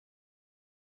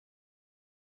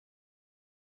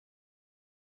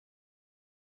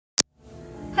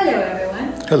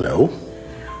Hello.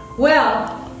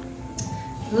 Well,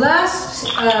 last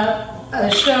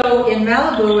show in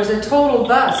Malibu was a total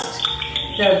bust.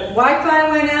 The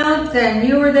Wi-Fi went out, then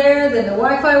you were there, then the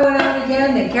Wi-Fi went out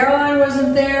again, then Caroline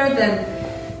wasn't there,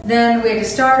 then we had to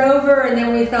start over, and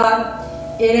then we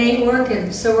thought, it ain't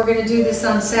working, so we're going to do this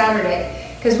on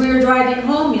Saturday. Because we were driving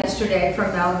home yesterday from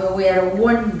Malibu. We had a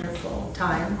wonderful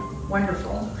time,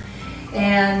 wonderful.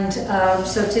 And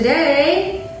so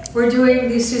today, we're doing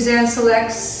the Suzanne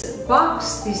Selects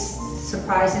box, the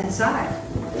surprise inside.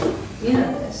 You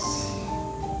know this.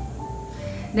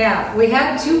 Now, we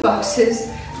had 2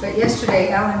 boxes, but yesterday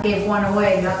Alan gave one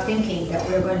away, not thinking that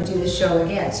we were going to do the show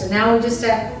again. So now we just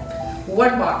have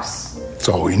 1 box. That's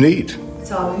all we need.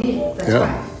 That's all we need, that's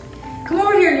right. Come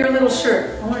over here in your little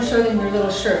shirt. I want to show them your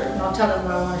little shirt, and I'll tell them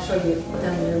what I want to show you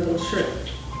them in your little shirt.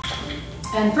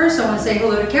 And first I want to say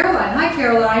hello to Caroline. Hi,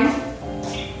 Caroline.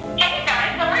 Hey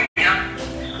guys, how are you?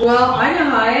 Well, I know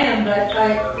how I am,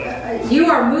 but you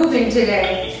are moving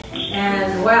today,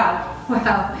 and wow.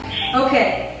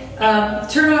 Okay,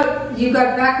 turn up, you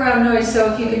got background noise,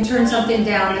 so if you can turn something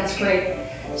down, that's great.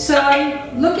 So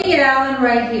I'm looking at Alan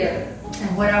right here,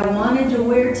 and what I wanted to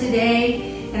wear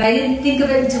today, and I didn't think of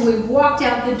it until we walked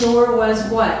out the door, was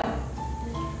what?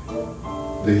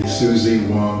 The Susie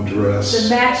Wong dress. The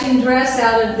matching dress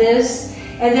out of this,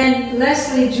 and then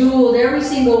Leslie jeweled every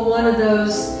single one of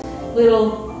those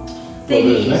little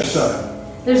thingies. Well, there's next time.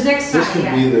 There's next time, This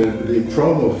could be the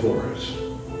promo for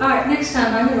it. All right, next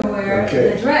time I'm going to wear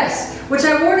the dress, which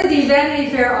I wore to the Vanity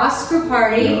Fair Oscar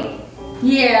party.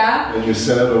 Yeah. And you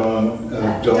sat on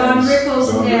Don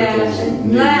Rickles'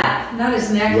 lap, not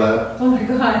his neck. Lap. Oh my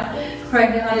God,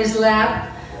 right on his lap.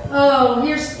 Oh,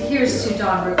 here's to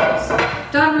Don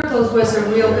Rickles. Don Rickles was a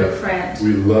real good friend.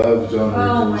 We love Don Rickles.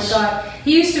 Oh my God,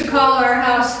 he used to call our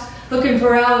house looking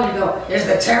for Alan and go, "Is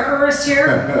the terrorist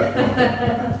here?"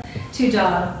 To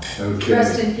Don. Okay.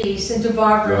 Rest in peace, and to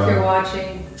Barbara, if you're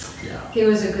watching. Yeah. He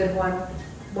was a good one.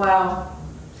 Wow.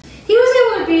 He was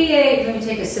able to be a, let me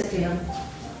take a sip to him.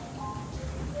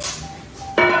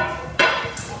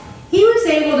 He was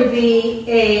able to be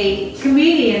a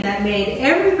comedian that made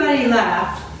everybody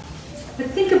laugh. But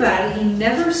think about it, he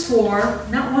never swore,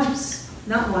 not once,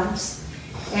 not once.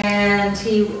 And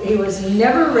he was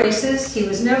never racist. He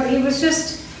was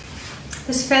just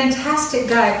this fantastic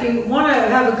guy. If you want to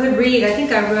have a good read, I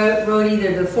think I wrote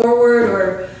either the foreword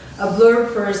or a blurb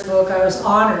for his book. I was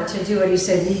honored to do it. He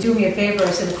said, "Will you do me a favor?"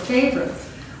 I said, "A favor?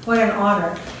 What an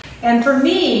honor." And for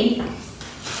me,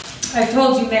 I've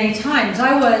told you many times,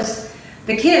 I was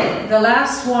the kid, the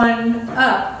last one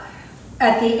up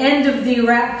at the end of the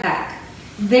Rat Pack.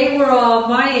 They were all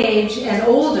my age and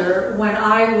older when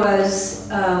I was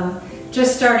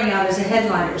just starting out as a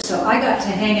headliner. So I got to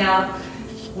hang out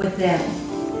with them.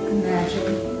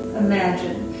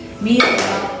 Imagine. Me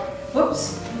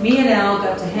and Al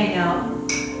got to hang out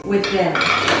with them.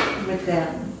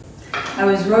 I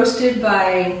was roasted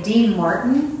by Dean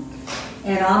Martin,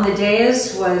 and on the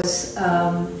dais was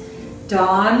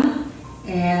Don,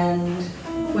 and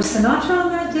was Sinatra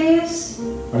on that dais?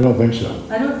 I don't think so.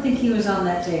 I don't think he was on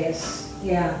that dais.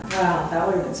 Yeah, wow, that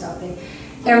would have been something.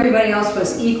 Everybody else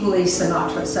was equally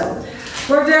Sinatra. So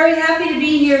we're very happy to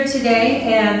be here today,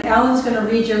 and Alan's going to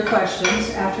read your questions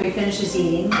after he finishes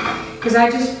eating, because I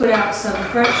just put out some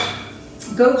fresh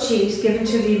goat cheese given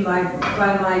to me by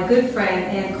my good friend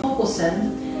Ann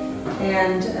Copelson,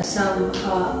 and some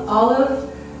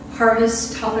olive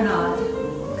harvest tapenade,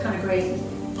 kind of great.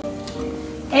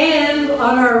 And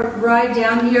on our ride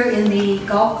down here in the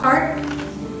golf cart,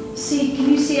 can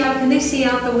you see out? Can they see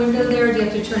out the window there, or do you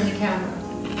have to turn the camera?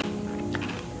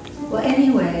 Well,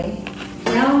 anyway,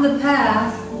 down the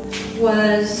path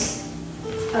was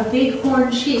a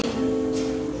bighorn sheep.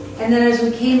 And then as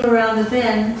we came around the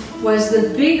bend was the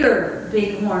bigger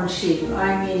bighorn sheep.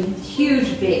 I mean,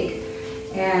 huge big.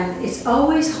 And it's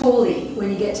always holy when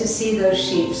you get to see those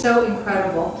sheep. So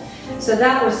incredible. So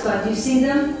that was fun. Do you see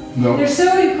them? No. They're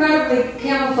so incredibly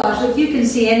camouflaged. If you can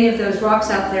see any of those rocks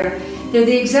out there, they're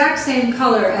the exact same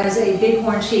color as a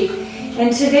bighorn sheep.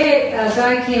 And today, a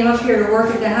guy came up here to work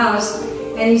at the house,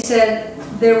 and he said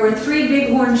there were 3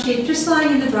 bighorn sheep just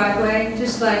lying in the driveway,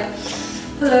 just like,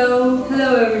 hello,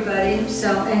 everybody.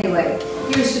 So anyway,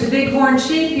 here's to the bighorn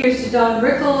sheep, here's to Don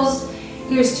Rickles,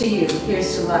 here's to you,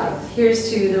 here's to life, here's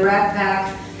to the Rat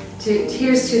Pack,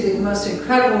 here's to the most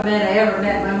incredible men I ever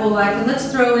met in my whole life. And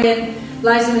let's throw in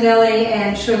Liza Minnelli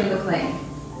and Shirley MacLaine.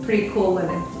 Pretty cool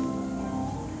women.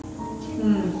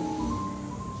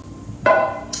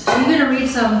 So you're going to read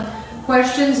some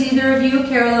questions, either of you,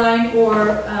 Caroline or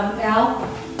Al?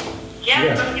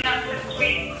 Yeah. So, you know,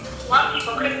 since a lot of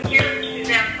people couldn't hear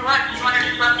Suzanne Selects, you want to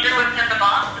just let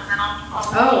box, and then I'll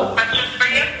Oh. questions for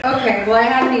you. Okay, well, I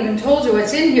haven't even told you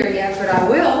what's in here yet, but I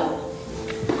will.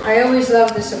 I always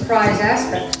love the surprise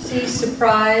aspect. See,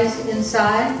 surprise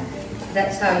inside.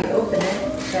 That's how you open it.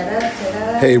 Ta-da,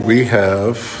 ta-da. Hey, we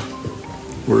have,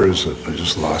 where is it? I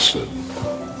just lost it.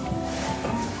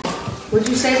 Would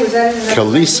you say, was that in the...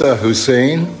 Khalisa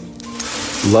Hussein,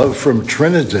 love from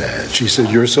Trinidad. She said,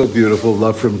 "You're so beautiful,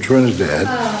 love from Trinidad."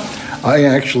 Oh. I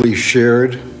actually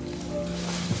shared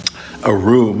a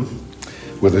room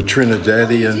with a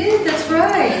Trinidadian. You did, that's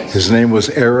right. His name was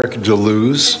Eric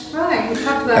Deleuze, That's right. We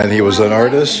talked about and he was an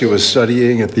artist. He was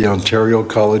studying at the Ontario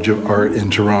College of Art in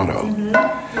Toronto.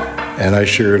 And I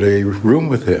shared a room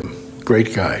with him.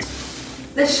 Great guy.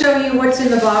 Let's show you what's in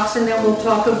the box, and then we'll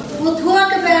talk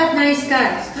about nice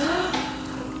guys.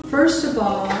 First of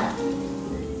all,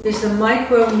 is the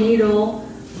micro needle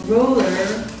roller.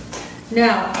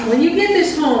 Now, when you get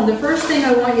this home, the first thing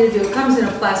I want you to do, it comes in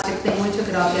a plastic thing, we took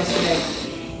it off yesterday,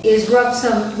 is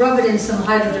rub it in some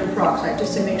hydrogen peroxide,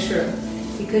 just to make sure.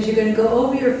 Because you're going to go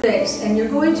over your face, and you're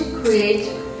going to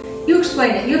create, you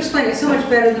explain it so much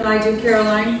better than I do,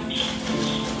 Caroline.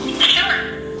 Sure.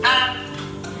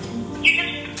 You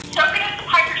just soak it in some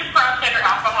hydrogen peroxide or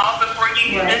alcohol before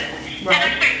you use it. Right. And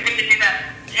actually, it's good to do that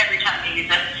every time you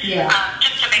use it. Yeah.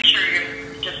 Just to make sure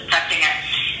you're disinfecting it.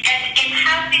 And it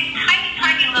has these tiny,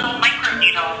 tiny little micro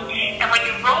needles. And when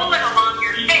you roll it along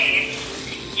your face,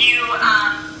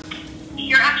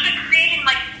 you're actually creating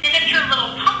like miniature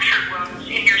little puncture wounds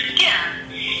in your skin.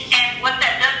 And what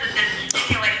that does is it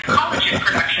stimulates collagen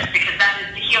production, because that is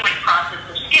the healing process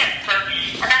of skin. So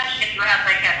imagine if you have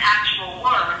like an actual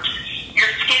wound, your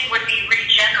skin would be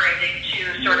regenerating to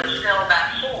sort of fill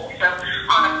that hole. So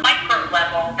on a micro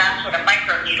level, that's what a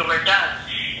microneedler does.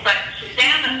 But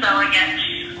Suzanne is selling it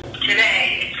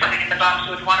today. It's coming in the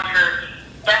box with one of her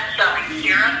best-selling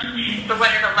serums. So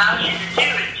what it allows you to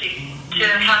do is to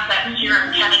have that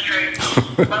serum penetrate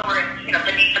lower,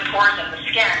 beneath the pores of the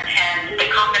skin, and the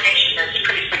combination is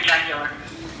pretty spectacular.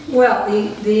 Well,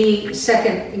 the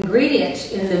second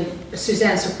ingredient in the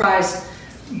Suzanne Surprise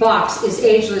box is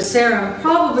Ageless Serum,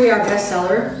 probably our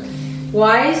bestseller.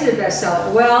 Why is it a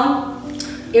bestseller? Well,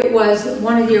 it was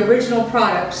one of the original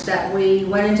products that we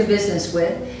went into business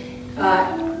with.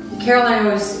 Caroline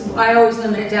I always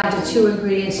limit it down to 2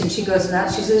 ingredients, and she goes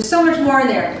nuts. She says, "There's so much more in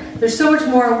there. There's so much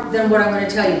more than what I'm going to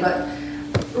tell you." But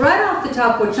right off the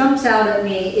top, what jumps out at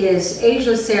me is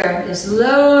Ageless Serum is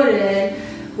loaded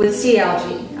with sea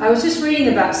algae. I was just reading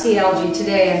about sea algae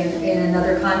today in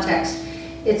another context.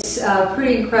 It's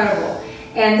pretty incredible.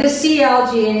 And this sea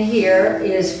algae in here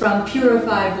is from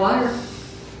purified water.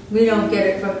 We don't get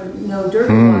it from no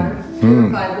dirty water,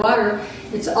 purified water.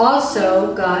 It's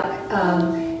also got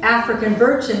African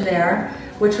birch in there,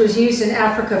 which was used in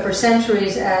Africa for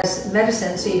centuries as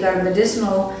medicine. So you got a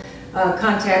medicinal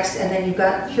context, and then you've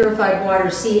got purified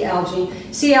water, sea algae.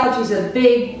 Sea algae is a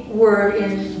big word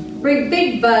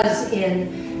big buzz in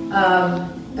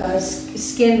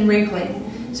skin wrinkling.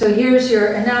 So here's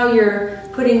and now you're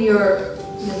putting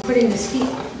the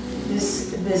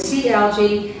sea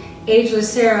algae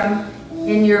Ageless Serum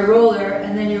in your roller,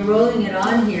 and then you're rolling it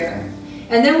on here.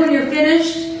 And then when you're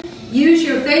finished, use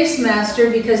your face master,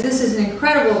 because this is an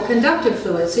incredible conductive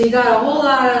fluid. So you got a whole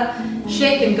lot of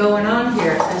shaking going on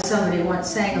here, as somebody once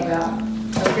sang about.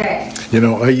 Okay.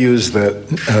 I used that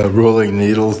rolling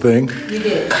needle thing. You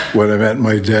did. When I'm at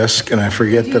my desk, and I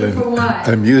forget that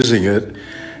I'm using it,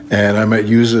 and I might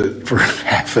use it for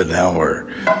half an hour.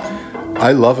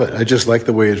 I love it. I just like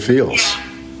the way it feels. Yeah.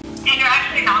 And you're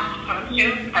actually not supposed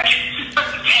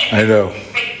to. I know.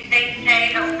 They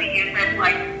say only use it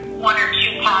like 1 or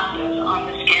 2 passes on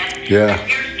the skin. Yeah. But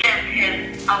your skin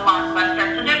is a lot less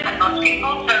sensitive than most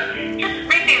people, so just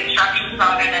read the instructions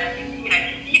on it, and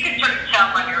you can sort of tell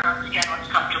on your own skin what's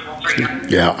comfortable for you.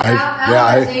 Yeah,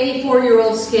 I have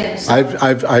 84-year-old skin. So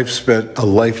I've spent a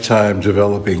lifetime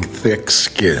developing thick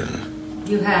skin.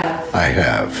 you have. I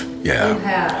have. Yeah. You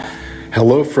have.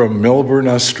 Hello from Melbourne,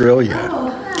 Australia. Oh,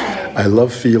 hi. I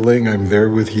love feeling I'm there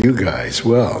with you guys.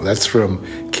 Well, that's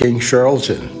from King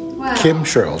Charlton. Wow. Kim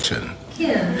Charlton.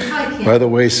 Kim. Hi, Kim. By the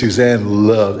way, Suzanne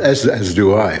loved, as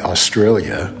do I,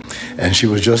 Australia. And she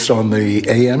was just on the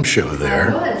AM show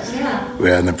there. I was, yeah.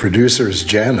 And the producer is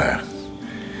Jana.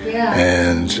 Yeah.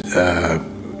 And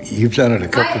you've done it a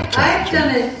couple of times.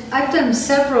 I've done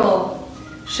several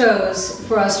shows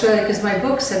for Australia because my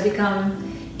books have become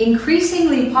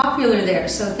increasingly popular there.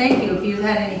 So thank you if you've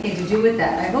had anything to do with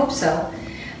that. I hope so.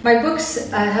 My books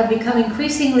have become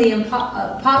increasingly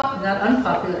popular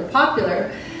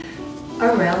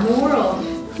around the world.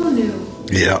 Who knew?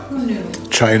 Yeah. Who knew?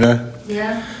 China.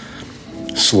 Yeah.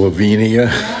 Slovenia.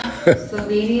 Yeah.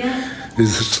 Slovenia?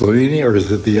 Is it Slovenia or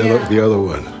is it the Yeah. other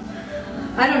one?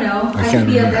 I don't know. I can't could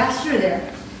be remember. ambassador there.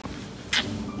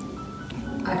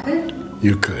 I could.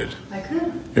 You could. I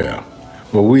could. Yeah.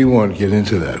 Well, we won't get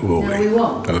into that, will No, we? we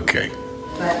won't. Okay.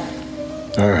 But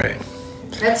All right.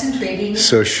 that's intriguing.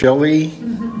 So Shelley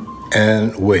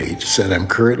and Wade said, I'm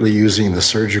currently using the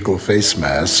surgical face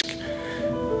mask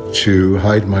to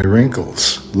hide my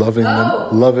wrinkles. Loving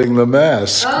the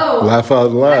mask. Oh. Laugh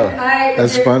out loud.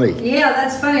 That's funny. Yeah,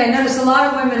 that's funny. I notice a lot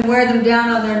of women wear them down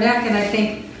on their neck, and I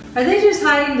think, are they just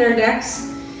hiding their necks?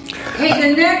 Hey,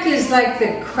 the neck is like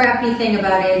the crappy thing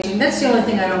about aging. That's the only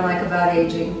thing I don't like about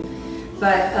aging.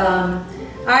 But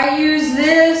I use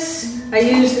this. I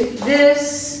use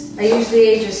this. I use the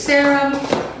Aegis serum.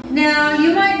 Now,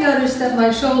 you might notice that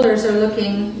my shoulders are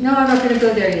looking... No, I'm not going to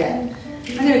go there yet.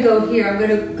 I'm going to go here. I'm going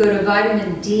to go to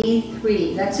vitamin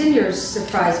D3. That's in your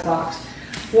surprise box.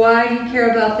 Why do you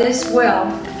care about this? Well,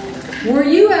 were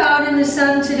you out in the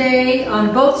sun today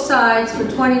on both sides for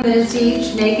 20 minutes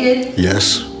each, naked?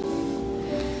 Yes.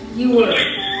 You were.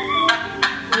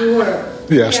 You were.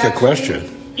 You asked the question.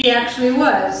 He actually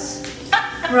was.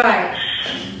 Right.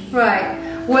 Right.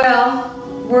 Well,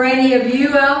 were any of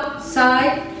you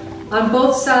outside on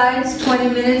both sides 20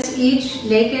 minutes each,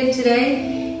 naked today?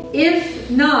 If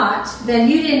not, then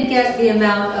you didn't get the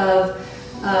amount of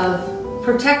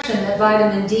protection that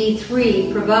vitamin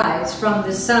D3 provides from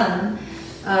the sun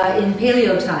in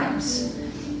paleo times.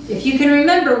 If you can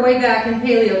remember way back in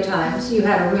paleo times, you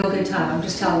had a real good time. I'm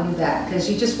just telling you that, because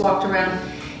you just walked around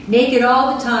naked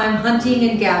all the time, hunting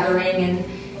and gathering and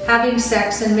having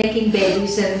sex and making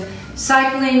babies and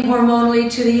cycling hormonally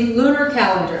to the lunar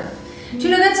calendar. Do you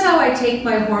know that's how I take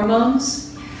my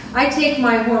hormones? I take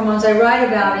my hormones, I write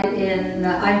about it in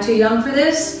I'm Too Young for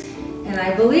This, and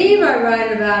I believe I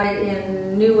write about it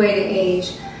in New Way to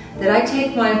Age, that I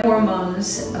take my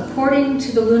hormones according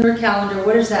to the lunar calendar.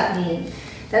 What does that mean?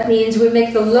 That means we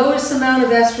make the lowest amount of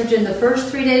estrogen the first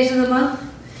 3 days of the month,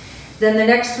 then the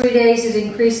next 3 days it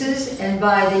increases, and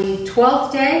by the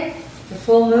 12th day, the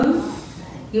full moon,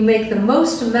 you make the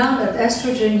most amount of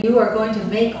estrogen you are going to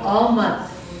make all month.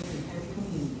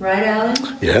 Right, Alan?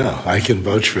 Yeah, I can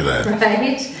vouch for that.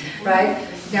 Right, right.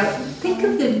 Now think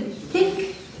of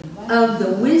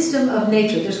the wisdom of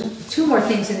nature. There's two more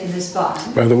things in this box.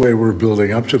 By the way, we're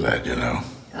building up to that, you know.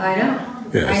 I know.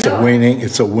 Yeah,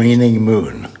 it's a waning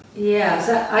moon.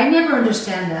 Yeah, I never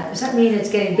understand that. Does that mean it's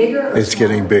getting bigger or It's smaller?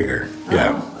 getting bigger.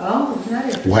 Yeah. Oh, isn't that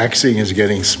interesting? Waxing is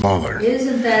getting smaller.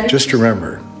 Isn't that Just interesting?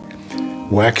 remember,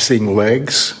 waxing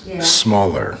legs, Yeah.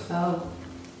 smaller. Oh.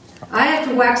 I have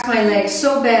to wax my legs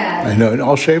so bad. I know, and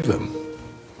I'll shave them.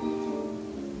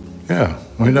 Yeah,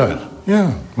 why not?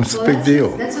 Yeah, what's the big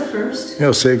deal? That's a first.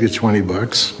 It'll save you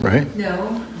 $20, right?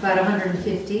 No, about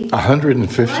 150.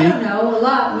 150? I don't know, a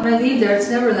lot. When I leave there, it's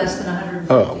never less than 150.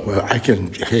 Oh, well,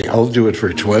 I'll do it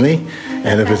for 20,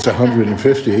 and if it's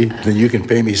 150, then you can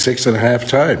pay me 6.5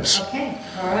 times. Okay,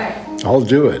 all right. I'll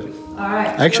do it. All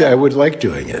right. Actually, I would like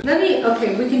doing it.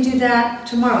 Okay, we can do that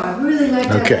tomorrow. I'd really like to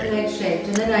have Okay. my legs shaved,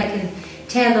 and then I can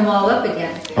tan them all up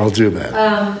again. I'll do that.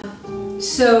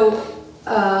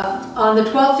 On the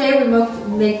 12th day, we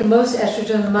make the most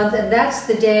estrogen of the month, and that's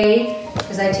the day,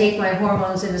 because I take my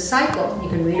hormones in a cycle. You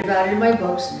can read about it in my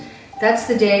books. That's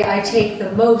the day I take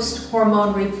the most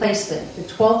hormone replacement. The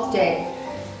 12th day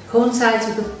coincides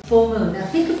with the full moon. Now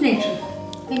think of nature.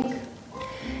 Think.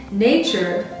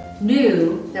 Nature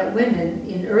knew that women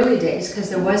in early days, because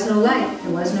there was no light,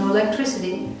 there was no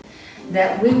electricity,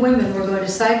 that we women were going to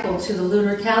cycle to the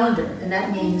lunar calendar, and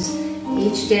that means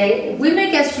each day, we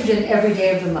make estrogen every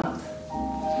day of the month.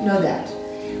 Know that.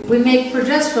 We make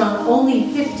progesterone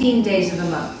only 15 days of the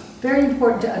month. Very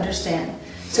important to understand.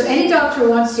 So any doctor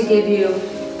wants to give you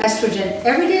estrogen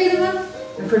every day of the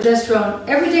month and progesterone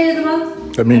every day of the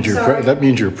month. That means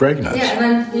you're pregnant. Yeah, and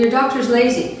then your doctor's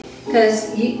lazy,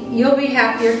 because you'll be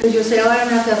happier because you'll say, oh, I don't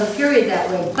have to have a period that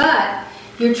way. But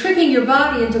you're tricking your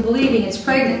body into believing it's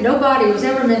pregnant. No body was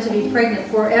ever meant to be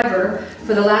pregnant forever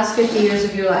for the last 50 years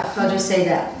of your life. I'll just say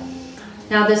that.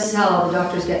 Now, this is how all the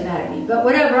doctors get mad at me. But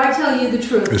whatever, I tell you the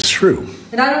truth. It's true.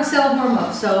 And I don't sell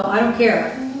hormones, so I don't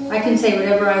care. I can say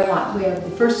whatever I want. We have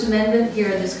the First Amendment here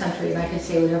in this country, and I can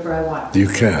say whatever I want. You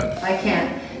can. I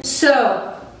can.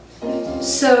 So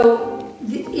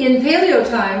in paleo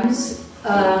times,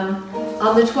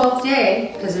 on the 12th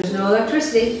day, because there's no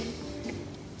electricity,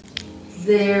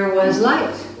 there was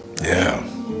light. Yeah.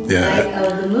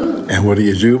 Light of the moon. And what do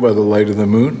you do by the light of the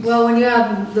moon? Well, when you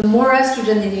have the more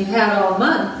estrogen than you've had all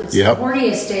month, it's Yep. the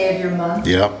horniest day of your month.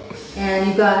 Yep. And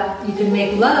you can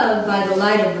make love by the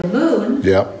light of the moon.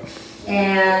 Yep.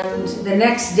 And the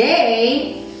next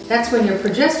day, that's when your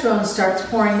progesterone starts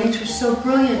pouring into. You're so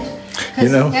brilliant. Because You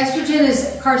know? estrogen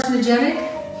is carcinogenic.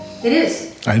 It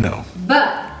is. I know.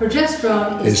 But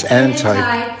progesterone is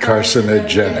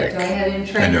anti-carcinogenic. Do I have him I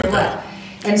trained know for that. what?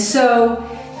 And so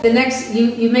the next,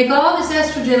 you make all this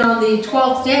estrogen on the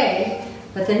 12th day,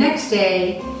 but the next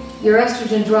day your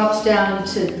estrogen drops down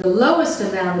to the lowest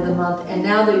amount of the month, and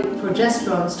now the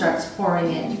progesterone starts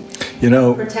pouring in, You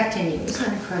know, protecting you. Isn't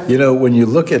that incredible? You know, when you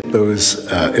look at those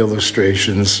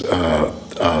illustrations of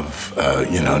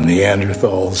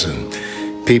Neanderthals and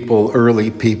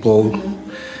early people,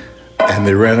 and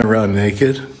they ran around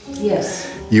naked, Yes.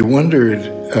 you wondered,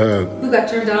 Who got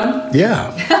turned on?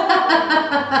 yeah.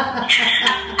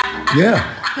 Yeah.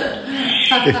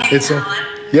 It's a,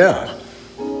 yeah,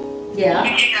 Yeah.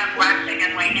 Speaking of waxing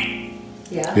and waning,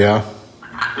 Yeah. yeah.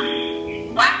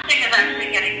 waxing is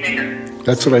actually getting bigger.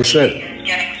 That's what I said. It's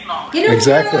getting smaller. You know,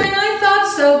 Exactly. Caroline, I thought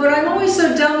so, but I'm always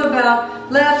so dumb about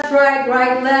left, right,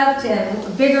 left,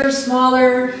 and bigger,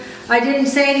 smaller. I didn't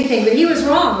say anything, but he was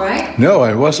wrong, right? No,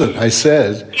 I wasn't. I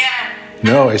said, Yeah.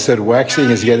 no, I said waxing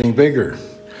is getting bigger.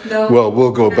 No. Well,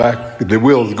 we'll go back and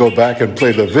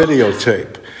play the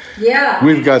videotape. Yeah.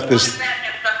 We've got this. That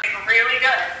is something really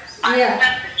good. I Yeah.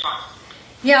 sent this one.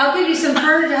 Yeah, I'll give you some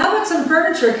furniture. How about some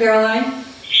furniture, Caroline?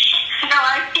 No,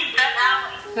 I keep that out.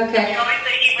 Okay. The only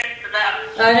thing he wins for that.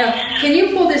 I know. Can you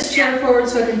pull this chair forward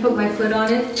so I can put my foot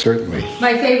on it? Certainly.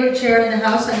 My favorite chair in the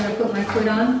house, I'm going to put my foot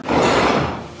on.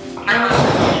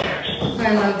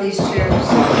 I love these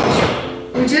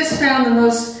chairs. We just found the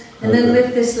most, and then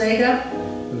lift this leg up.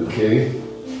 Okay.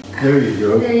 There you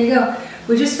go. There you go.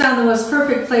 We just found the most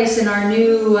perfect place in our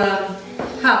new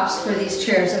house for these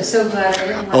chairs. I'm so glad I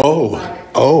didn't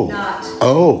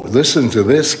Listen to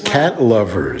this, cat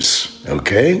lovers,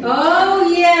 okay?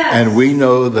 Oh, yes. And we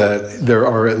know that there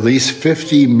are at least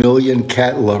 50 million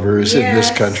cat lovers in this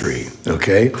Yes. country,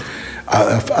 okay?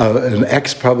 An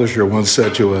ex-publisher once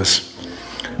said to us,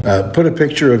 put a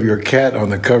picture of your cat on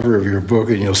the cover of your book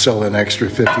and you'll sell an extra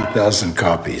 50,000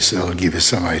 copies. That'll give you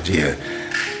some idea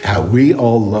how we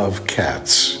all love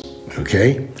cats,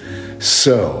 okay?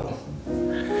 So,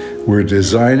 we're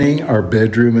designing our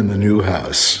bedroom in the new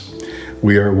house.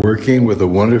 We are working with a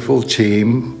wonderful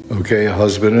team, okay, a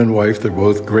husband and wife. They're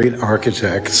both great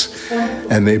architects,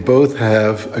 and they both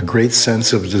have a great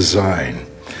sense of design.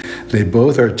 They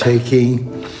both are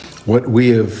taking what we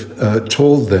have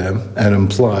told them and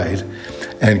implied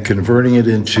and converting it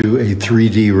into a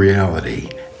 3D reality.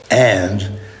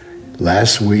 And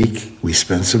last week, we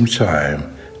spent some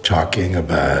time talking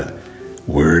about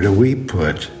where do we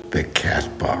put the cat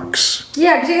box.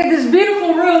 Yeah, because you have this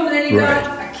beautiful room, and then you Right.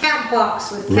 got a cat box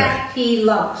with cat Right. pee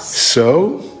lumps.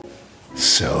 So,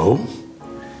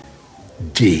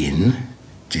 Dean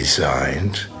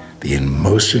designed the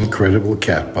most incredible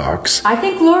cat box. I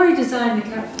think Lori designed the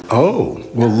cat box. Oh,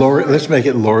 well, Lori, let's make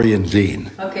it Lori and Dean.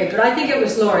 Okay, but I think it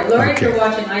was Lori. Lori, if Okay. you're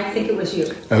watching, I think it was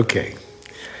you. Okay.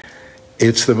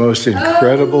 It's the most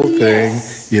incredible thing.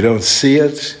 yes. You don't see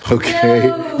it, okay?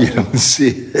 No. You don't see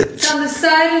it. It's on the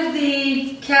side of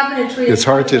the cabinetry. It's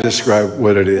hard to describe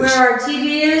what it is. Where our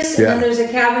TV is, Yeah. and then there's a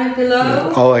cabinet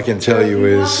below. All I can tell If you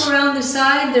is walk around the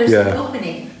side, there's an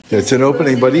opening. it's an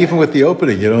opening, but even with the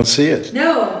opening, you don't see it.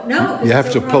 No. You have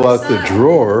it's to over pull on out the side.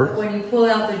 drawer. But when you pull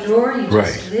out the drawer, you just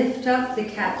Right. lift up the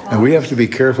cat box. And we have to be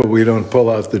careful we don't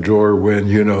pull out the drawer when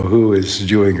you know who is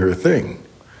doing her thing.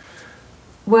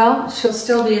 Well, she'll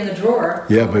still be in the drawer.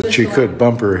 Yeah, but Just she go could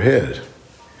bump her head.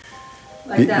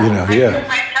 like that. You know, I yeah. tell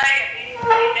you,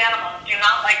 these animals do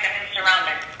not like the new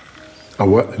surroundings. A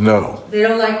what? No. They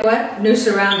don't like what? New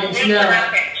surroundings. New No.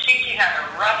 surroundings. She had a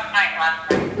rough night last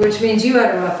night. Which means you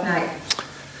had a rough night.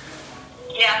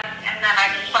 Yeah, and then I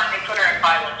just finally put her in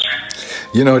violence room.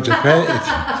 You know, it depends.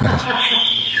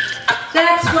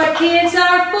 That's what kids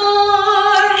are for.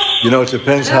 You know, it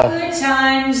depends The how. good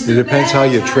times. It the depends bad how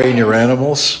you train your times.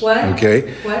 animals. What?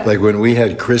 Okay. What? Like when we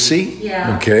had Chrissy.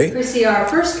 Yeah. Okay. Chrissy, our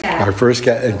first cat. Our first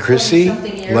cat, and Chrissy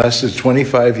 20-something years. lasted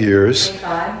 25 years.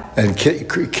 25. And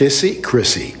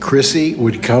Chrissy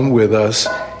would come with us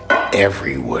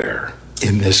everywhere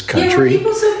in this Yeah, were country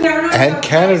people so paranoid and about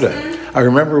Canada. cats then? I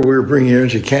remember we were bringing her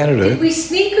into Canada. Did we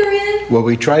sneak her in? Well,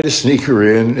 we tried to sneak her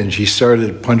in, and she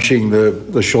started punching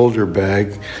the shoulder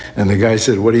bag. And the guy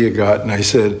said, "What do you got?" And I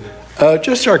said,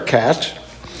 "Just our cat."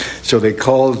 So they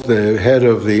called the head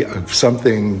of the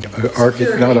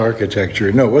not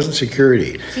architecture. No, it wasn't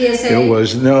security. TSA? It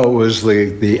was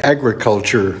the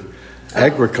agriculture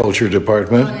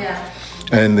department. Oh, yeah.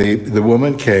 And the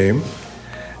woman came,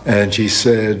 And she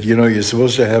said, you know, you're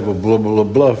supposed to have a blah, blah,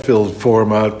 blah filled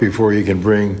form out before you can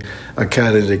bring a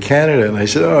cat into Canada. And I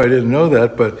said, oh, I didn't know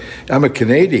that, but I'm a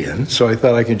Canadian, so I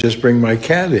thought I could just bring my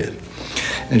cat in.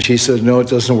 And she said, no, it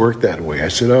doesn't work that way. I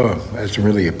said, oh, I have to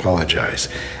really apologize.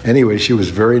 Anyway, she was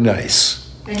very nice.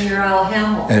 And you're all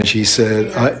Hamill. And she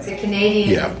said, the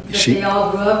Canadian that they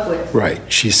all grew up with. Right.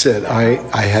 She said,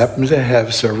 I happen to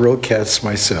have several cats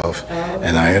myself,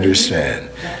 and I understand.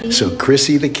 So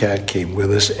Chrissy the cat came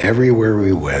with us everywhere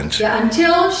we went. Yeah,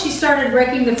 until she started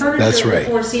wrecking the furniture That's right. at the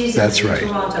Four Seasons That's in right.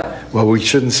 Toronto. Well, we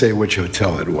shouldn't say which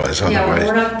hotel it was,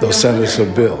 otherwise they'll send us a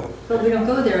bill. But we don't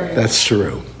go there anymore. That's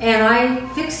true. And I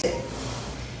fixed it.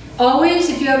 Always,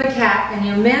 if you have a cat and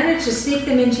you manage to sneak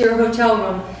them into your hotel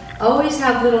room, always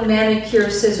have little manicure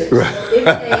scissors. Right. If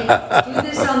they do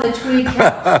this on the tweed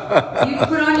couch, you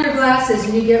put on your glasses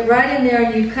and you get right in there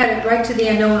and you cut it right to the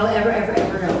end. No one will ever, ever,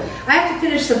 ever know. I have to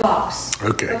finish the box.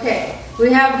 Okay. Okay.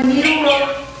 We have the needle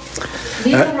roller.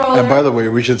 And by the way,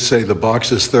 we should say the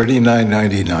box is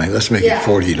 $39.99. Let's make it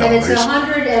 $40. And it's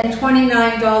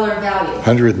 $129 value.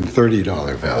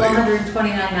 $130 value.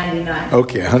 $129.99.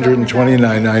 Okay,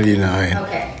 $129.99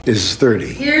 Okay. is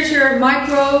 $30. Here's your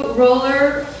micro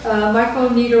roller, micro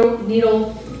needle.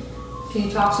 Can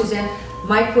you talk, Suzanne?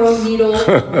 Micro needle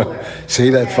roller.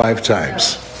 Say that 5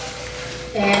 times.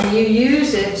 And you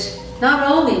use it, not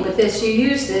only with this, you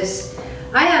use this.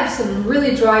 I have some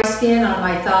really dry skin on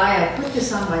my thigh. I put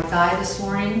this on my thigh this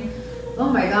morning. Oh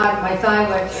my God, my thigh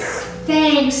went,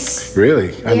 thanks.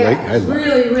 Really?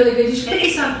 Really, really good. You should put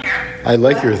this on. I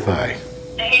like your thigh.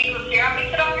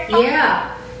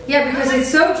 Yeah, because it's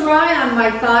so dry on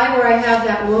my thigh where I have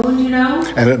that wound, you know.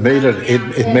 And it made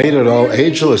it all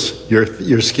ageless. Your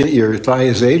thigh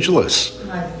is ageless.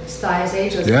 My thigh is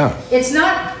ageless. Yeah. It's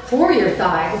not for your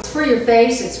thigh. It's for your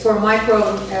face. It's for the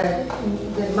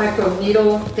micro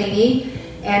needle thingy,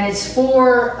 and it's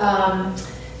for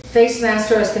face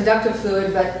mask as conductive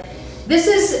fluid. But this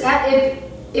is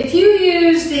if you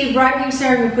use the brightening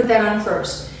serum, you put that on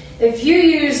first. If you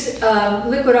use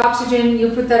liquid oxygen, you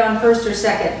put that on first or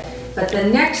second. But the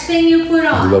next thing you put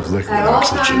on, I love liquid at all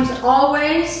oxygen. times,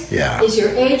 always, is your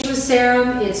ageless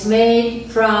serum. It's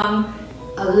made from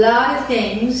a lot of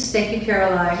things. Thank you,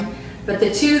 Caroline. But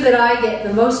the two that I get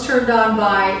the most turned on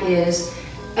by is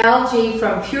algae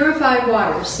from purified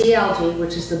water, sea algae,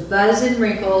 which is the buzz and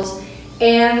wrinkles,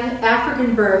 and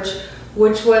African birch,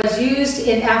 which was used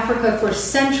in Africa for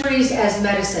centuries as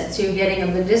medicine. So you're getting a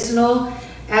medicinal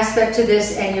aspect to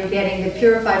this, and you're getting the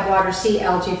purified water sea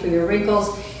algae for your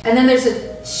wrinkles. And then there's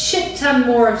a shit ton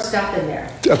more of stuff in there.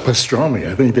 Pastrami.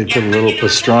 I think they put a little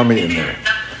pastrami in there.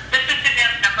 This is the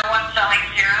number one selling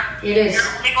serum. It is. You're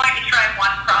only going to try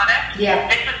one product. Yeah.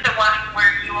 This is the one where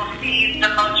you will see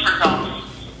the most results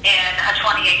in a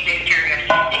 28-day period.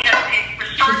 Because it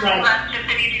restores the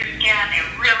elasticity to your skin. It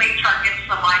really targets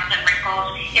the lines and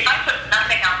wrinkles. If I put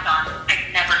nothing else on, I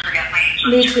never forget my age.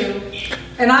 Me too.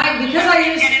 And because I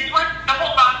use... And it's worth, the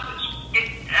whole box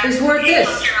is worth this.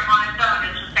 Serum on its own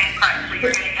is the same price, so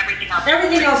you're getting everything else.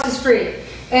 Everything else is free.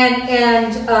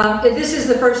 And this is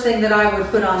the first thing that I would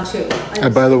put on too.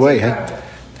 And by the way,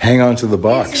 hang on to the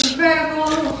box. It's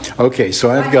incredible. Okay,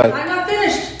 so I've got... I'm not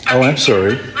finished. Oh, I'm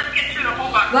sorry. Let's get through the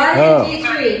whole box. Vitamin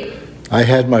D3. I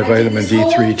had my vitamin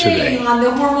D3 today. On the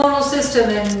hormonal system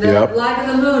and the light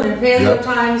of the moon and paleo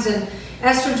times and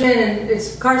estrogen, and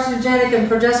it's carcinogenic, and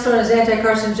progesterone is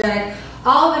anti-carcinogenic.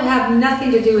 All of it have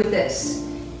nothing to do with this,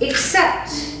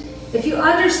 except if you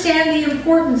understand the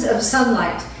importance of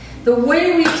sunlight. The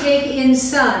way we take in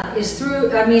sun is through,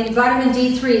 vitamin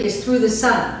D3 is through the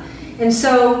sun. And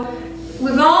so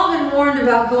we've all been warned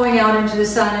about going out into the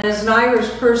sun, and as an Irish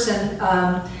person,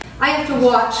 I have to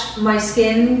watch my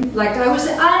skin. Like I was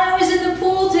in the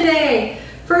pool today,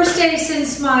 first day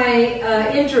since my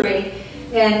injury,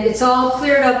 and it's all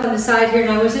cleared up on the side here,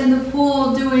 and I was in the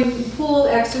pool doing pool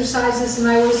exercises, and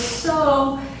I was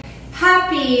so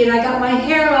happy, and I got my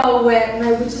hair all wet, and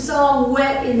I was just all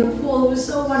wet in the pool. It was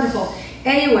so wonderful.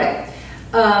 Anyway,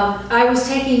 I was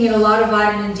taking in a lot of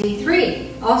vitamin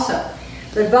D3 also.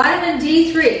 But vitamin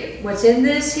D3, what's in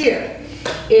this here,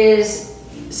 is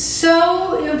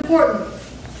so important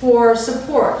for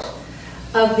support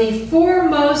of the four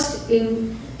most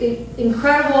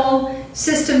incredible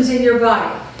systems in your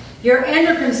body. Your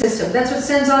endocrine system, that's what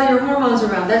sends all your hormones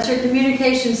around. That's your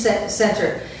communication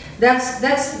center. That's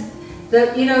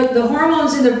the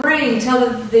hormones in the brain tell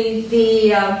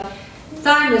the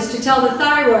thymus to tell the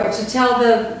thyroid to tell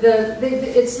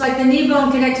it's like the knee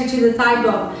bone connected to the thigh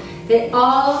bone. They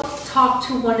all talk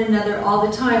to one another all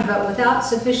the time, but without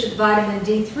sufficient vitamin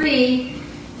D3,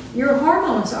 your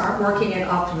hormones aren't working at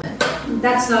optimum.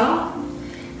 That's not all.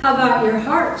 How about your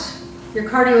heart? Your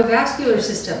cardiovascular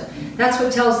system. That's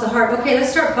what tells the heart, okay,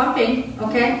 let's start pumping.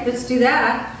 Okay, let's do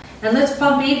that. And let's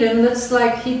pump even. Let's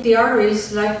like keep the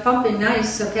arteries like pumping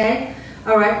nice, okay?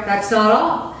 All right, that's not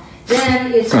all.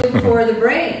 Then it's good for the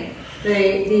brain.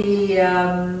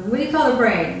 What do you call the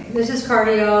brain? This is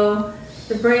cardio.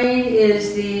 The brain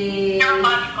is the...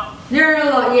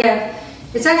 Neurological. Yeah.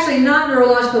 It's actually not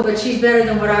neurological, but she's better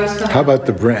than what I was coming How about with.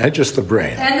 the brain? Just the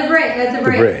brain. And the brain. The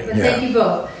brain, But yeah. thank you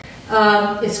both.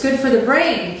 It's good for the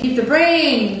brain. Keep the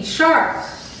brain sharp.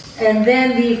 And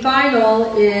then the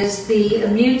final is the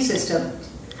immune system.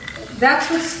 That's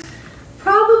what's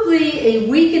probably a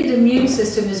weakened immune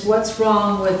system is what's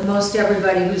wrong with most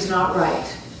everybody who's not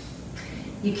right.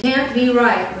 You can't be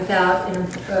right without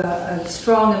a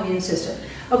strong immune system.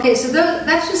 Okay, so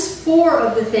that's just 4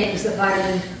 of the things that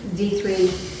vitamin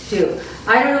D3 do.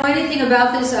 I don't know anything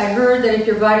about this. I heard that if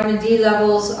your vitamin D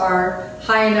levels are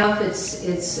high enough,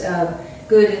 it's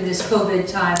good in this COVID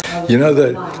time. You know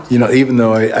that, even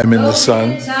though I'm in the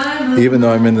sun, even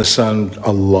though I'm in the sun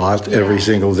a lot every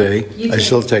single day, I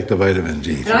still take the vitamin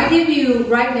D. And I give you,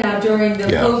 right now during the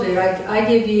COVID, I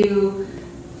give you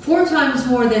 4 times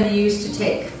more than you used to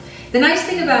take. The nice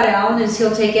thing about Alan is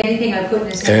he'll take anything I put in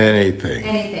his hand. Anything.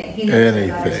 Anything. He knows I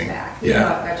got his back. You know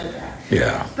I've got your back.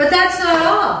 Yeah. But that's not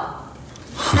all.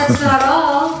 That's not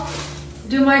all.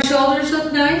 Do my shoulders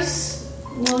look nice?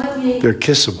 Well, let me... They're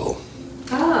kissable.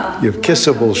 Ah. You have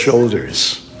kissable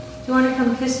shoulders. Do you want to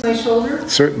come kiss my shoulder?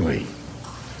 Certainly.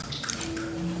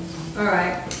 All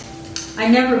right. I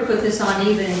never put this on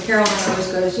even, and Carolyn always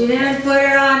goes, you didn't put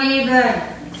it on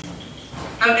even.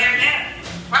 Oh, there it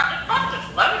is. Wow, this box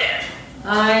is loaded.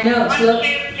 I know. I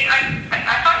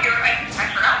thought you were, I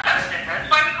forgot that was in there. That's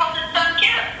why we called it Sun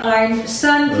Kiss.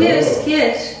 Sun Kiss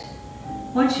Kit.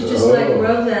 Why don't you just like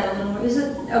rub that a little more? Is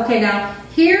it? Okay, now,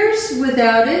 here's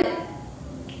without it.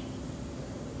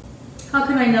 How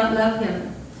can I not love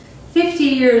him? 50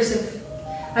 years of...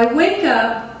 I wake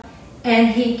up and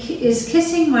he is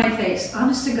kissing my face.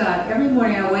 Honest to God, every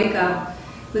morning I wake up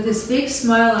with this big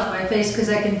smile on my face because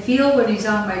I can feel when he's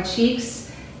on my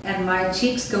cheeks and my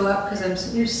cheeks go up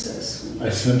because you're so sweet. I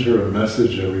send her a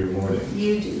message every morning.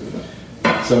 You do.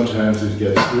 Sometimes it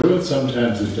gets through and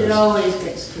sometimes it doesn't. It always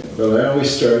gets through. But I always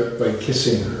start by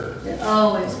kissing her. It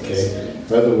always gets Okay?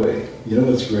 through. By the way, you know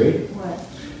what's great? What?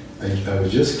 I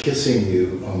was just kissing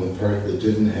you on the part that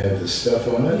didn't have the stuff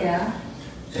on it. Yeah.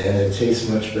 And it tastes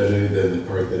much better than the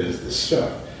part that has the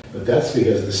stuff. But that's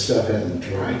because the stuff hasn't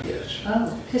dried yet.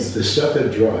 Oh, If kiss. the stuff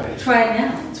had dried, Try it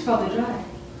now. It's probably dry.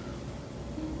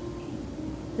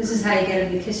 This is how you get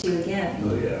him to kiss you again.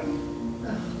 oh yeah.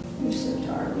 Oh, you're so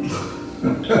darling.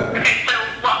 Okay, so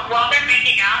while they're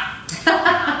making out,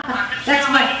 That's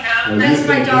my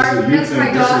dog. That's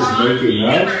my dog. Making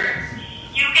out?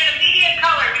 You get immediate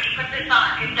color when you put this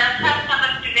on. It does have some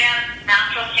of Suzanne's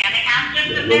natural tanning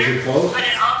acids in What's there, it called? but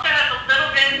it also has a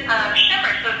little bit of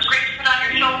shimmer, so it's great to put on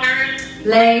your shoulders for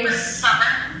Legs,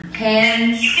 summer. And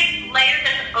hands. you can layer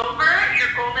this over your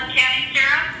golden tanning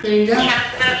serum, There you go. which has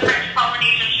the French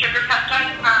Polynesian sugar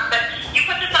peptide. But you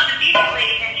put this on immediately,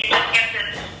 and you just get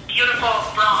this beautiful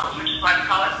bronze, which is why we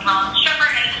call it bronze shimmer,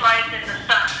 and it's why it's in the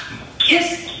Sun Kiss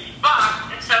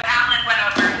box. And so Alan went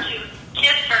over to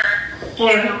kiss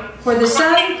her For the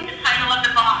sun. the title of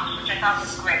the box, which I thought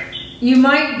was great. You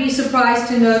might be surprised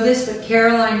to know this, but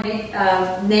Caroline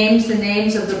names the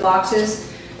names of the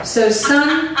boxes. So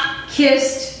Sun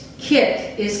Kissed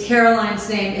Kit is Caroline's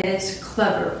name, and it's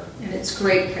clever, and it's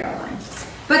great, Caroline.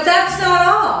 But that's not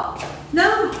all.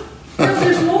 No,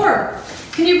 there's more.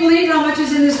 Can you believe how much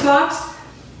is in this box?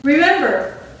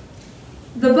 Remember,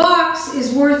 the box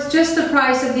is worth just the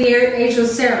price of the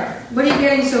Ageless Serum. What are you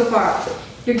getting so far?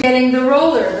 You're getting the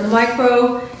roller, the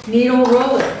micro needle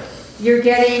roller. You're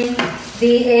getting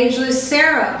the Ageless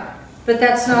Serum, but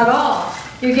that's not all.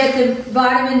 You get the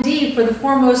vitamin D for the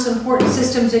 4 most important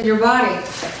systems in your body,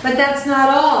 but that's not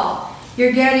all.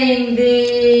 You're getting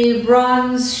the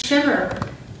bronze shimmer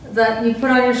that you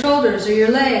put on your shoulders or your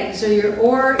legs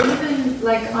or even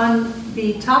like on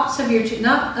the tops of your cheeks,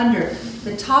 not under,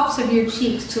 the tops of your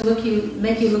cheeks to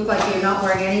make you look like you're not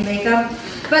wearing any makeup.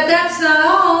 But that's not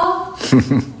all.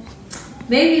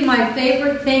 Maybe my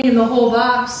favorite thing in the whole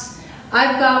box,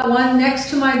 I've got one next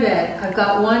to my bed. I've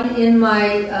got one in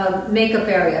my makeup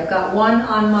area. I've got one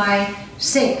on my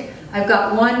sink. I've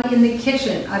got one in the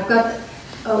kitchen. I've got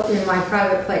in my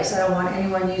private place. I don't want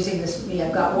anyone using this.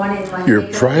 I've got one in my Your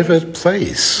makeup private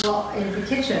place? Well, in the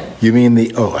kitchen. You mean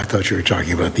I thought you were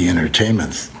talking about the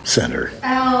entertainment center.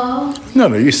 Oh. No,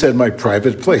 you said my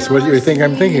private place. What do you think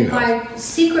I'm thinking of? My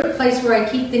secret place where I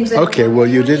keep things. Okay, well,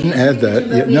 you didn't add that.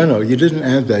 You didn't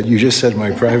add that. You just said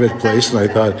my private place, and I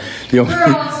thought the only...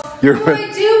 Girls, what do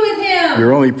I do with him?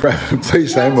 Your only private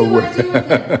place I'm aware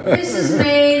of. This is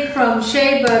made from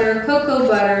shea butter, cocoa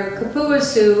butter,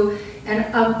 kapuasu, and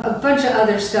a bunch of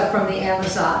other stuff from the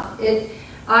Amazon.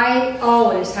 I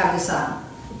always have this on,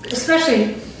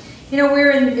 especially,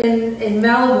 we're in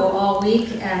Malibu all week,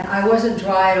 and I wasn't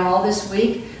dry at all this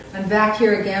week. I'm back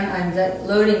here again. I'm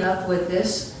loading up with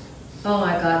this. Oh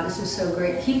my God, this is so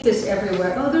great. Keep this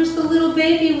everywhere. Oh, there's the little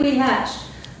baby we hatched.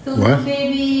 The little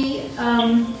baby,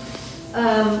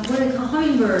 what do they call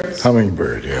hummingbirds?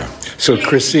 Hummingbird, yeah. So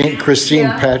Christine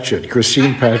Patchett.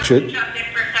 Christine Patchett. Jump in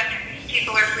for a second.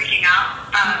 People are freaking out.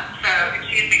 So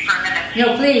excuse me for a minute.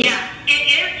 No, please. Yeah, it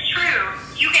is true.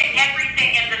 You get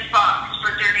everything in this box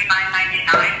for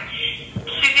 $39.99.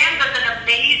 Suzanne does an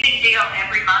amazing deal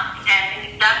every month,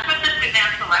 and that's what the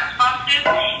Suzanne Selects box is.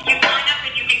 You sign up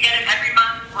and you can get it every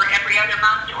month, or every other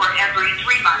month, or every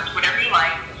 3 months, whatever you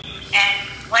like. And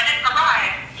when it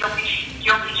arrives, you'll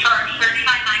be charged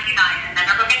 $39.99, and then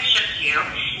it'll get shipped to you.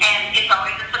 And it's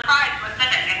always a surprise what's in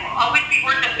it. It will always be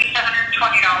worth at least $120.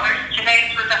 Today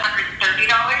it's worth $130.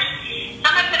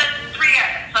 Sometimes it's 3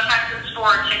 items. Sometimes it's 4.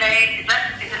 Today,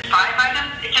 is it 5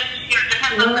 items? It just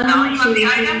depends on the value of the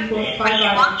item. But she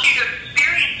wants you to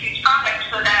experience these products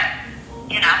so that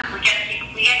we get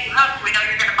you hooked. We know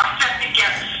you're going to buy that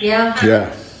again. Yeah. So, Yeah.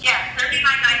 Yeah,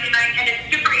 $39.99, and it's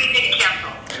super easy to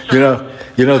cancel.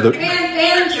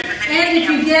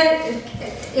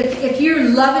 And if you're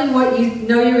loving what you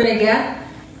know you're going to get,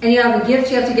 and you have a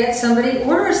gift you have to get somebody,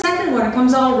 order a second one. It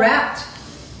comes all wrapped.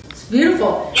 It's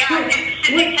beautiful. Yeah, and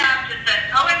Cindy Taft just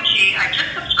said, OMG, I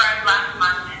just subscribed last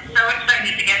month and so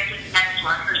excited to get this next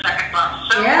one, her second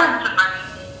box. So worth the money.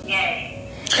 Yay.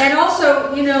 And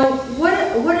also,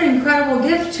 what an incredible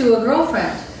gift to a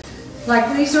girlfriend.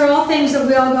 Like, these are all things that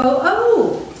we all go,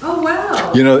 oh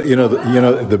wow.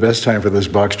 The best time for this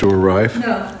box to arrive?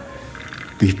 No.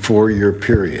 Before your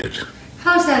period.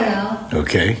 How's that, Al?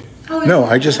 Okay. No,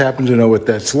 I just happen to know what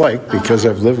that's like because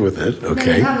I've lived with it.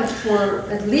 Okay. You have it for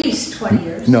at least 20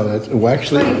 years. No,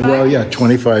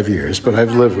 25 years, but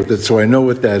I've lived with it, so I know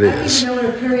what that is. I don't even know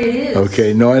what a period is.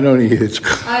 Okay, no, I don't either.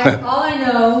 All I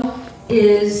know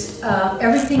is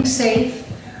everything's safe.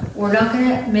 We're not going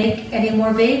to make any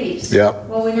more babies. Yeah.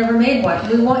 Well, we never made one.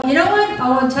 You know what? I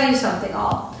want to tell you something.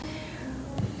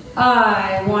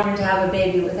 I wanted to have a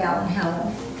baby with Al and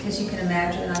Helen, because you can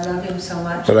imagine I love him so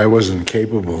much. But I wasn't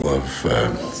capable of...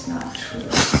 That's not true.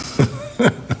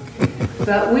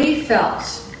 But we felt,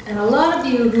 and a lot of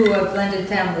you who have blended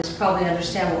families probably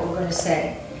understand what we're going to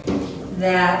say,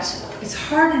 that it's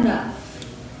hard enough,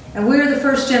 and we're the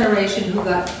first generation who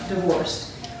got divorced,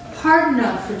 hard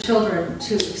enough for children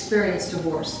to experience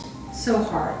divorce. It's so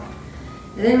hard.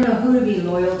 And they don't know who to be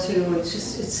loyal to.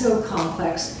 It's so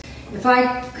complex. If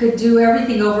I could do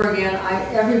everything over again,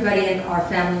 everybody in our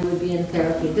family would be in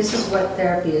therapy. This is what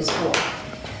therapy is for.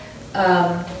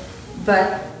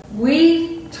 But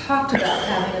we talked about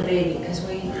having a baby because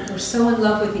we were so in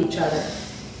love with each other.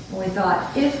 And we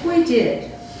thought, if we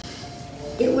did,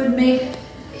 it would make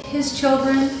his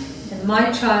children and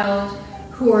my child,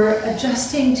 who are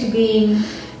adjusting to being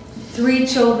 3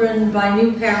 children by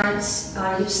new parents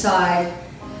on each side,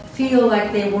 feel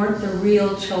like they weren't the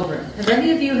real children. Have any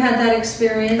of you had that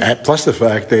experience? Plus the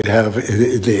fact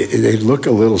they'd look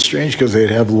a little strange because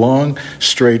they'd have long,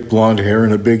 straight blonde hair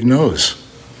and a big nose.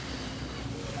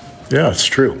 Yeah, it's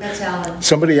true. That's Alan.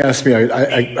 Somebody asked me,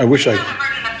 I wish I...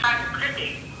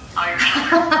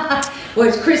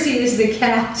 Well, Chrissy is the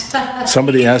cat.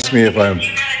 Somebody asked me if I'm... You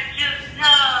guys just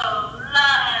love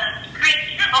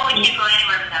Chrissy. Oh, we can't go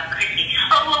anywhere without Chrissy.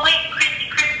 Oh, well, wait, Chrissy.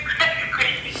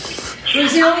 It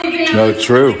was the only thing. No,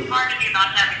 true. Part of you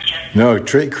not to have a kid.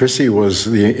 No, Chrissy was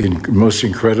the most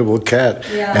incredible cat.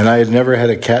 Yeah. And I had never had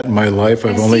a cat in my life.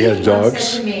 I've only had dogs.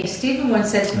 Stephen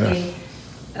once said to me,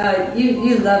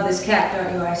 you love this cat,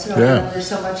 don't you? I said, I love her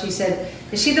so much. He said,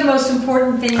 is she the most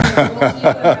important thing in the world to you?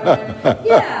 And I went,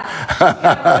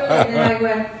 yeah. And I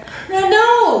went,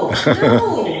 no,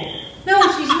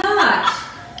 she's not.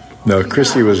 No,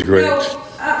 Chrissy was great. No,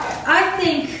 I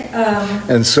think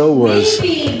and so was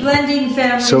maybe blending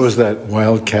families. So was that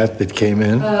wild cat that came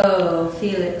in. Oh,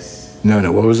 Felix. No,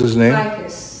 what was his name?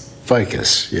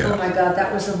 Ficus, yeah. Oh my God,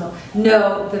 that was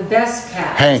the best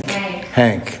cat.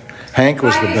 Hank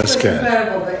was the best cat.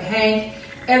 Incredible, but Hank,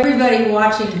 everybody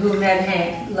watching who met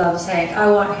Hank loves Hank.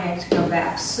 I want Hank to come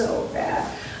back so bad.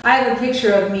 I have a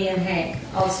picture of me and Hank.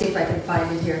 I'll see if I can find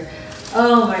it here.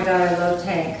 Oh my God, I loved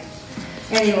Hank.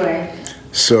 Anyway.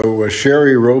 So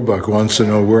Sherry Roebuck wants to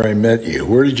know where I met you.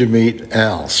 Where did you meet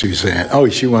Al, Suzanne? Oh,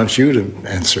 she wants you to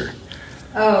answer.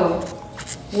 Oh,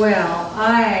 well,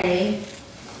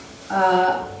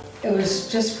 it was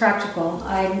just practical.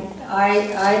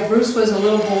 Bruce was a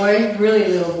little boy, really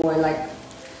little boy, like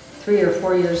 3 or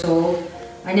 4 years old.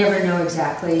 I never know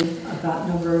exactly about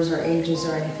numbers or ages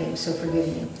or anything, so forgive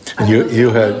me. And you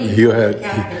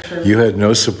had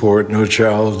no support, no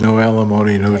child, no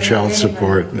alimony, no child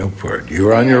support, money. No part. You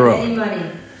were on your own. Any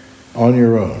money. On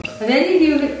your own. Have any of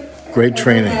you great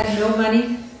training. Had no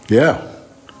money? Yeah.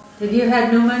 Have you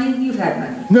had no money? You've had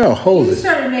money. No, hold it. You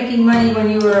started making money when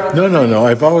you were on No.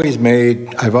 I've always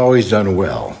done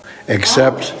well,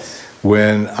 except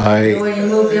when you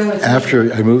moved in with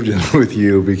I moved in with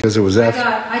you because it was after.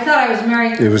 I thought I was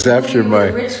married. It was after my.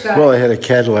 Rich guy. Well, I had a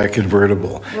Cadillac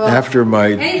convertible. Well, after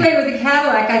my. Anybody with a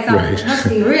Cadillac, I thought Right. It must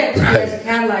be rich. He has a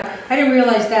Cadillac. I didn't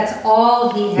realize that's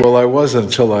all he had. Well, I wasn't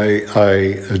until I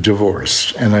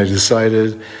divorced, and I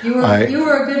decided you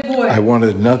were a good boy. I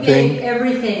wanted nothing you gave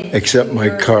everything except my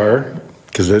car,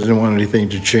 because I didn't want anything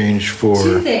to change for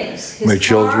two things. His my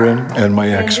children car and my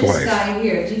and ex-wife. This guy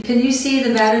here. Can you see the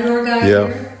Matador guy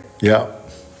here? Yeah.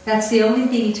 That's the only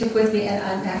thing he took with me, and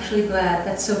I'm actually glad.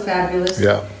 That's so fabulous.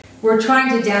 Yeah. We're trying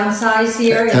to downsize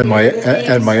here. And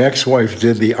my ex-wife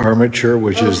did the armature,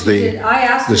 which is the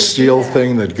steel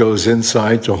thing that goes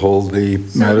inside to hold the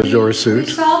Matador suit.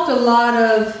 We solved a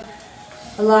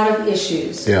lot of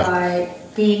issues by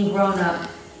being grown up.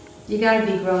 You got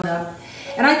to be grown up.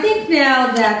 And I think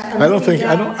now that I don't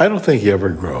think you ever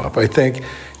grow up. I think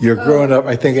you're growing up.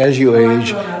 I think as you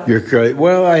age, you're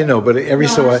well. I know, but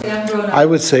I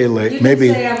would say like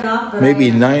maybe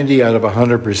 90 out of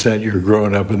 100% you're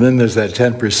growing up, and then there's that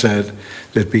 10%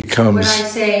 that becomes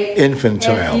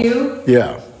infantile.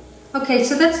 Yeah. Okay,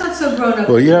 so that's not so grown up.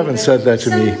 Well, you haven't said that to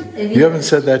me. You haven't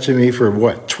said that to me for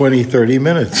what, 20, 30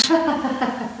 minutes?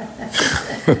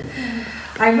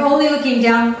 I'm only looking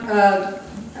down.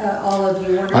 All of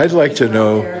you. I'd like to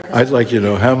know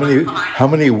how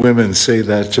many women say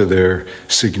that to their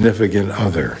significant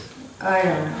other. I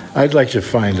don't know. I'd like to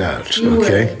find out. You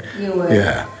okay. Would.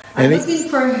 Yeah. I'm looking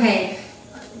for Hank.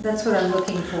 That's what I'm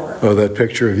looking for. Oh, that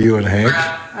picture of you and Hank.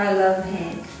 I love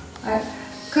Hank.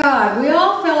 God, we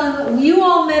all fell in love. You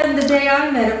all met him the day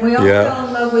I met him. We all fell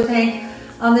in love with Hank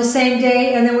on the same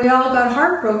day, and then we all got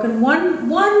heartbroken. One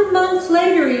month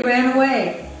later, he ran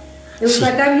away. It was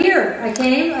like, I'm here. I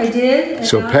came, I did. And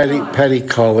so Patty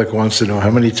Colick wants to know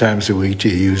how many times a week do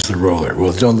you use the roller?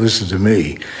 Well, don't listen to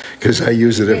me, because I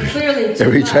use it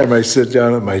every time I sit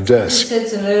down at my desk.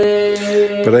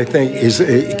 But I think,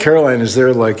 Caroline, is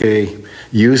there like a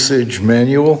usage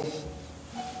manual?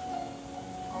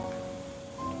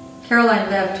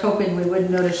 Caroline left, hoping we wouldn't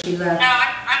notice she left. No,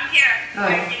 I'm here. Oh.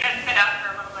 You got cut out for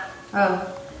a little bit. Oh.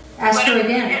 Ask her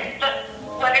again.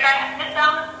 What did I miss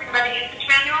out? About the usage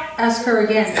manual? Ask her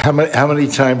again. How many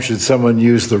times should someone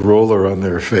use the roller on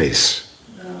their face?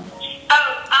 You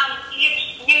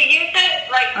use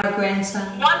it like our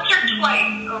grandson once or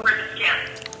twice over the skin,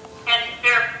 and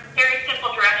there are very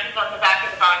simple directions on the back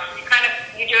of the box.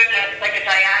 You do it like a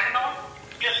diagonal,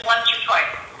 just once or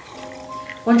twice.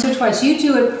 Once or twice. You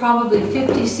do it probably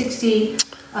 50, 60,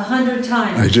 100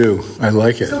 times. I do. I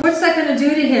like it. So what's that going to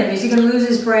do to him? Is he going to lose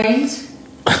his brains? He's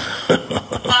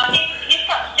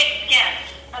got thick skin.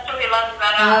 That's what we love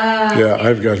about him. Yeah,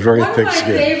 I've got very thick skin. One of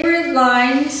my favorite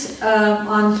lines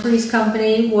on Three's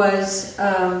Company was,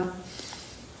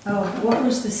 what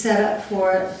was the setup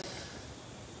for it?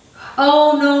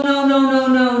 Oh, no.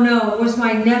 It was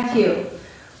my nephew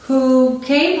who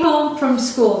came home from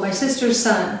school, my sister's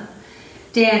son,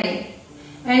 Danny.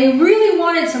 And he really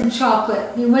wanted some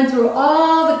chocolate. He went through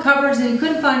all the cupboards and he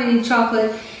couldn't find any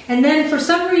chocolate. And then for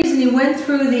some reason he went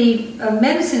through the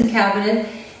medicine cabinet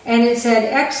and it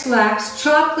said X-Lax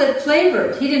chocolate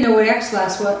flavored. He didn't know what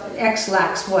X-Lax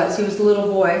was. He was a little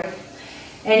boy.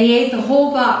 And he ate the whole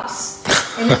box.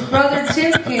 And his brother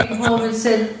Tim came home and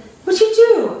said, "What'd you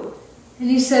do?" And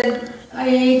he said, "I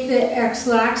ate the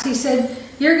X-Lax." He said,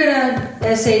 "You're gonna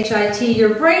SHIT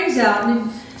your brains out."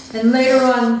 And later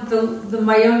on,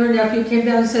 my younger nephew came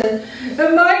down and said,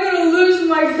 "Am I going to lose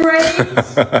my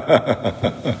brains?"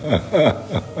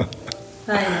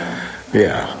 I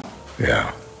know.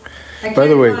 Yeah. By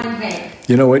the way,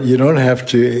 you know what? You don't have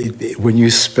to, when you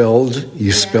spelled it.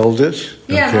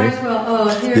 Yeah, okay? might as well. Oh,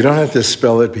 here. You don't have to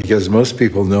spell it because most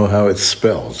people know how it's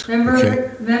spelled.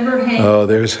 Remember Hank? Oh,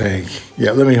 there's Hank.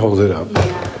 Yeah, let me hold it up.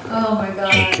 Yeah. Oh my God.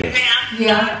 Okay.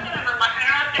 Yeah. I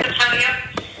was going to tell you,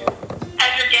 as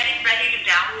you're getting ready to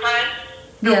downsize,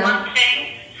 the Yeah. one thing,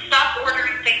 stop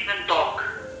ordering things in bulk.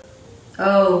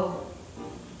 Oh,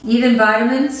 even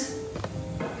vitamins?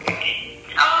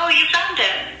 Oh, you found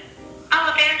it.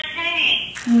 Oh, there's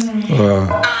Hank.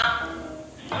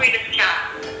 Sweetest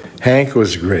cat. Hank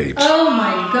was great. Oh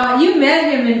my God. You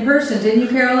met him in person, didn't you,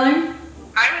 Caroline?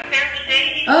 I was there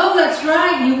today. Oh, that's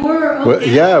right. You were. Okay. Well,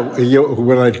 yeah,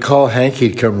 when I'd call Hank,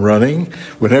 he'd come running.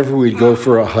 Whenever we'd go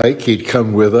for a hike, he'd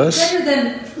come with us. Better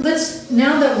than,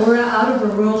 now that we're out of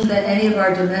a room that any of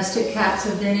our domestic cats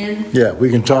have been in, Yeah, we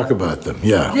can talk about them.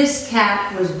 Yeah, this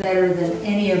cat was better than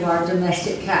any of our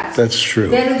domestic cats. that's true.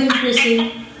 Better than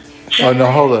Chrissy. Oh, no,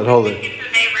 hold it.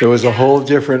 It was a whole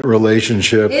different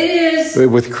relationship. It is.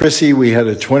 With Chrissy, we had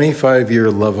a 25-year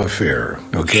love affair,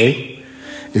 okay?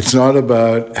 It's not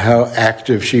about how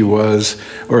active she was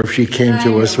or if she came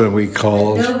to us when we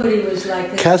called. Nobody was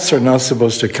like this. Cats are not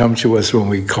supposed to come to us when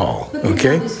we call, Look at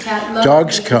okay? how this cat loved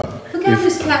Dogs me. come. Look how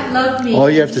this cat loved me. All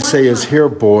you have to say is, "Here,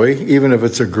 boy," even if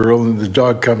it's a girl and the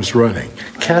dog comes running.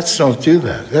 Cats don't do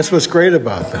that. That's what's great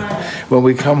about them. When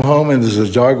we come home and there's a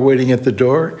dog waiting at the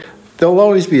door, there'll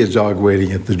always be a dog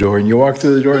waiting at the door, and you walk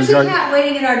through the door and There's the a dog... cat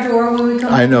waiting at our door when we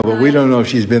come I know, home but we tonight. don't know if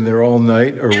she's been there all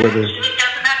night or There whether... actually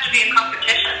doesn't have to be a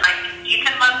competition. Like, you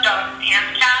can love dogs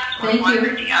and cats or Thank one you.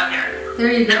 or the other.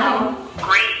 There you They're go. all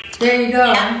great. There you go.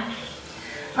 Yeah.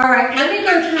 All right, let me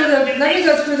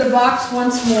go through the box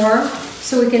once more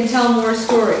so we can tell more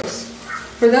stories.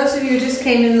 For those of you who just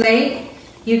came in late,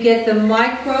 you get the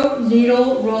micro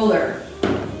needle roller.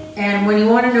 And when you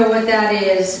want to know what that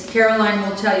is, Caroline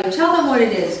will tell you. Tell them what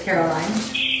it is, Caroline.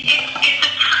 It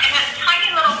has tiny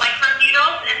little micro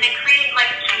needles, and they create like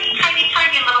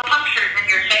tiny little punctures in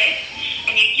your face.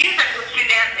 And you use it with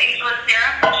Suzanne's ageless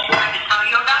serum, which she's going to tell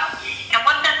you about. And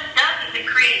what that does is it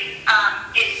creates,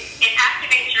 it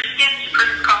activates your skin to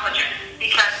produce collagen,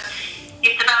 because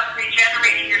it's about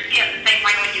regenerating your skin. The same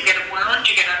way when you get a wound,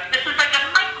 this is like a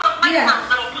micro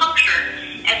little puncture.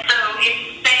 And so it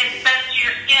says to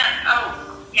your skin,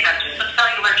 oh, just some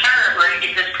cellular terror, we're going to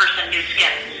give this person new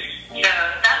skin. So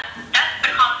that's the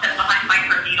concept behind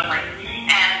microneedling.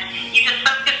 And you just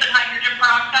soak this in hydrogen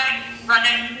peroxide, run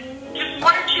it just 1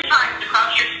 or 2 times across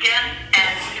your skin, and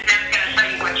Suzanne's going to tell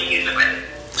you what to use it with.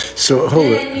 So, hold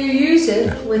And it. you use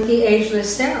it with the ageless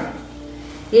serum.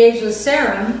 The ageless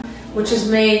serum, which is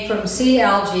made from sea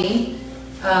algae,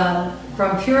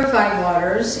 from purified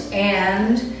waters,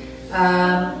 and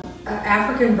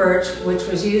African birch, which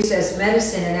was used as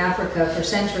medicine in Africa for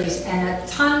centuries, and a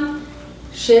ton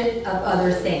shit of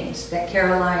other things that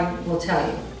Caroline will tell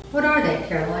you. What are they,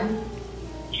 Caroline?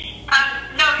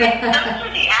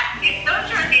 Those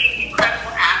are the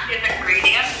incredible active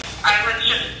ingredients. I was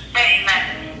just saying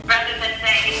that rather than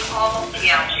saying it's all sea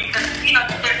algae, because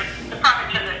there's the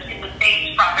product is a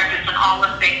base product, it's an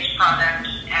olive-based product,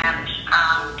 and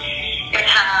it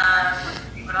has,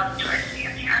 what else do I see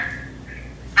in here?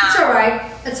 It's all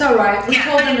right. It's all right. We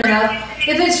told them enough.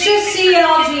 If it's just sea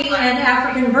algae and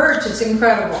African birch, it's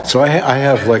incredible. So I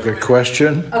have like a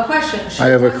question. A question. I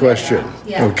have a question.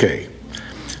 Yeah. Okay.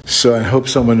 So I hope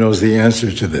someone knows the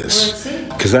answer to Let's this. see.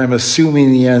 Because I'm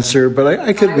assuming the answer, but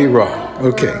I could be I would wrong. know,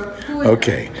 Okay. or who would know?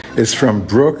 Okay. It's from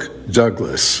Brooke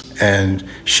Douglas. And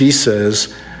she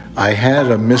says, I had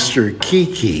a Mr.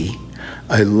 Kiki.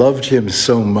 I loved him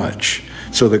so much.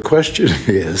 So the question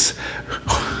is,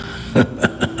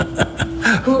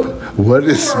 what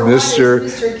is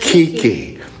Mr.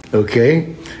 Kiki?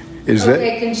 Okay?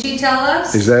 Okay, can she tell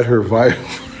us? Is that her vibe?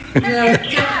 No.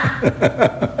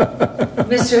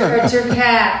 Mr.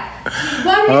 Cat.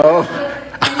 What Oh,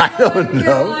 I don't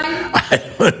know.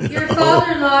 Your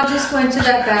father-in-law just went to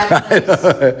that bad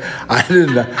place.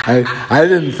 I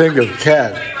didn't think of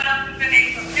cat. What else is in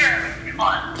ageless serum if you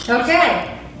want?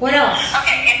 Okay, what else?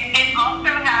 Okay, it also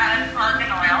has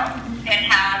argan oil, it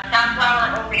has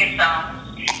sunflower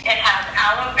oleosomes, it has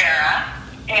aloe vera,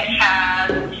 it has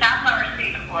safflower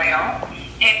seed oil,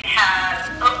 it has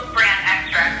oak bran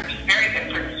extract, which is very good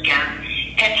for the skin,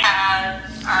 it has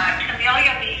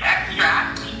camellia leaf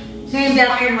extract, Named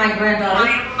after my granddaughter.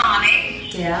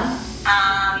 hyaluronic, Yeah.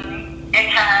 it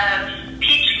has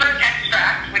peach fruit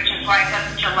extract, which is why it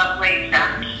has such a lovely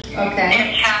scent. Okay.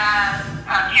 It has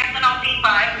canthanol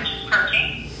B5, which is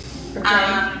protein.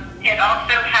 Okay. It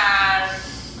also has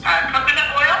coconut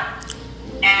oil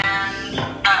and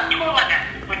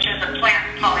toluene, which is a plant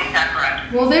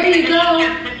polysaccharide. Well, there you go.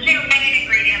 Just the 2 main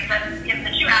ingredients,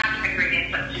 the 2 active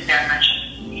ingredients that Suzanne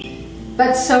mentioned.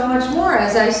 But so much more,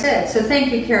 as I said. So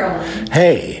thank you, Caroline.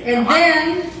 Hey, And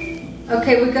then,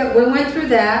 okay, we went through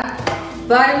that.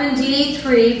 Vitamin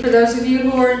D3, for those of you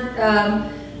who are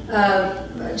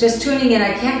just tuning in,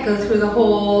 I can't go through the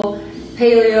whole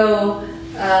paleo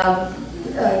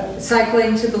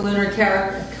cycling to the lunar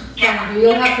calendar.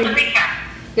 You'll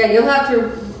have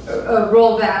to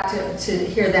roll back to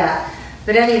hear that.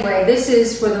 But anyway, this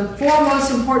is for the 4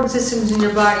 most important systems in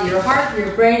your body: your heart,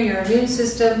 your brain, your immune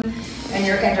system, and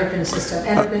your endocrine system.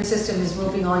 Endocrine system is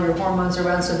moving all your hormones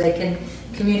around so they can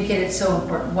communicate. It's so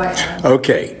important.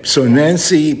 Okay, so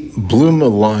Nancy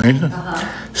Bloomeline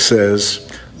says,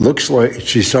 looks like,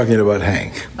 she's talking about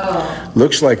Hank.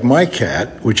 Looks like my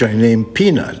cat, which I named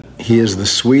Peanut. He is the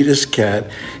sweetest cat.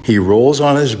 He rolls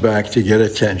on his back to get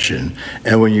attention,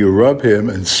 and when you rub him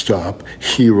and stop,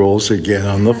 he rolls again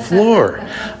on the floor.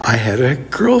 I had a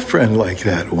girlfriend like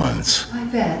that once. I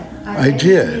bet. I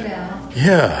did.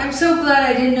 Yeah. I'm so glad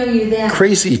I didn't know you then.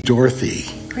 Crazy Dorothy.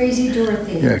 Crazy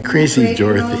Dorothy. Yeah, Crazy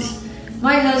Dorothy.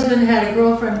 My husband had a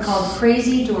girlfriend called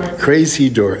Crazy Dorothy. Crazy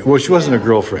Dorothy. Well, she wasn't a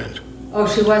girlfand. Oh,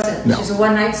 she wasn't? No. She's a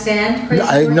one-night stand?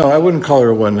 No, I wouldn't call her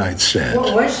a one-night stand.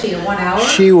 What was she, a 1 hour?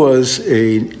 She was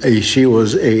a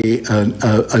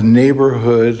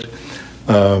neighborhood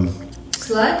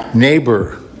slut?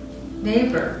 Neighborhood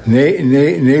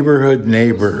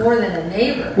neighbor. More than a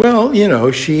neighbor. Well, you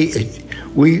know,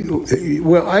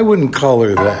 I wouldn't call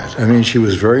her that. I mean, she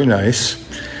was very nice.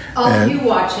 All of you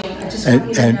watching, I just want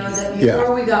you to know that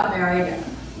before we got married,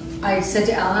 I said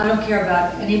to Alan, I don't care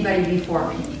about anybody before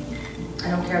me. I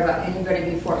don't care about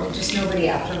anybody before me, just nobody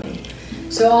after me.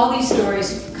 So all these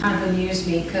stories kind of amuse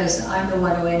me because I'm the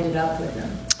one who ended up with them.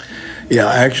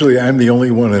 Yeah, actually, I'm the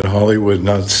only one in Hollywood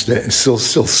still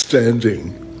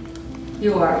standing.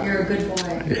 You are. You're a good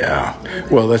boy. Yeah.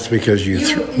 Well, that's because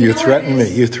you threatened me.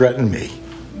 You threatened me.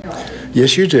 No, I didn't.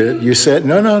 Yes, you did. You said,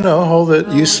 no, hold it.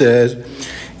 You said,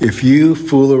 if you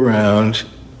fool around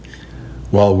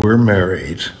while we're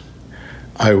married,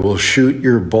 I will shoot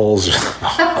your balls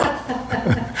off.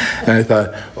 And I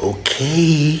thought,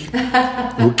 okay,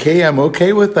 I'm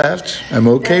okay with that. I'm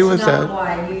okay with that. That's not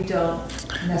why you don't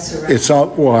mess around. It's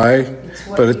not why,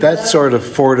 but that sort of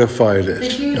fortified it.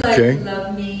 Did you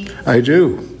love me? I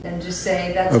do. And just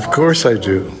say that's. Of course I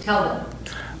do. Tell them.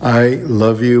 I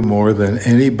love you more than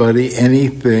anybody,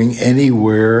 anything,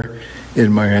 anywhere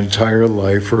in my entire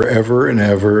life, forever and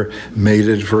ever,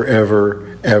 mated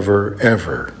forever, ever,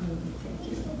 ever.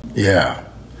 Thank you. Yeah,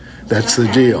 that's the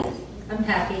deal. I'm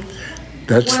happy.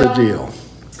 That's the deal.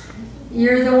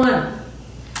 You're the one.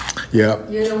 Yeah.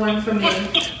 You're the one for me.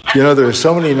 You know, there's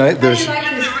so many nights. This is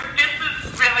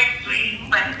really sweet,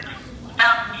 but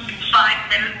about 5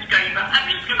 minutes ago,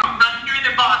 I'm just going to run through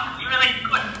the box really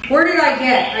quick. Where did I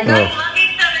get? We love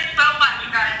each other so much,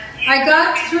 guys. I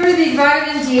got through the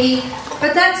vitamin D,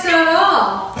 but that's not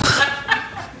all.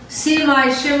 See my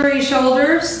shimmery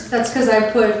shoulders? That's because I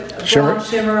put a blonde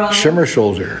shimmer on them. Shimmer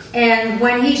shoulder. And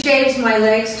when he shaves my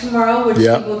legs tomorrow, which he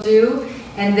will do,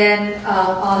 and then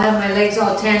I'll have my legs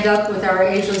all tanned up with our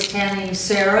ageless tanning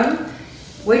serum.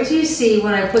 Wait till you see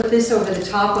when I put this over the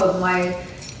top of my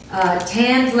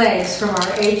tanned legs from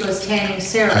our ageless tanning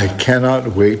serum. I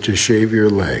cannot wait to shave your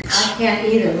legs. I can't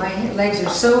either. My legs are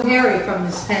so hairy from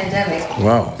this pandemic.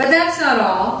 Wow. But that's not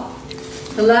all.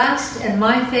 The last and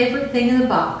my favorite thing in the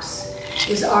box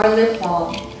is our lip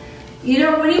balm. You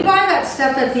know, when you buy that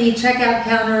stuff at the checkout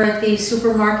counter at the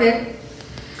supermarket,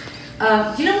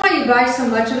 do you know why you buy so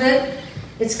much of it?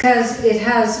 It's because it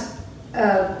has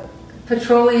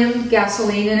petroleum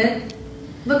gasoline in it.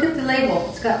 Look at the label.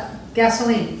 It's got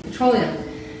gasoline, petroleum.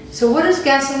 So what does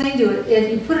gasoline do?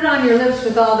 You put it on your lips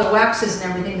with all the waxes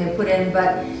and everything they put in,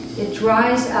 but it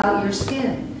dries out your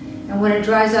skin. And when it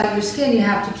dries out your skin, you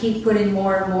have to keep putting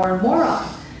more and more and more on.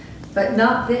 But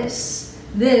not this.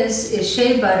 This is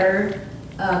shea butter,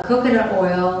 coconut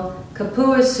oil,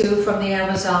 Kapua soup from the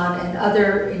Amazon, and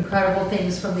other incredible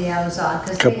things from the Amazon.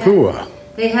 Kapua.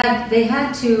 They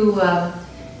had to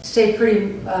stay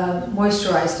pretty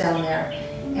moisturized down there.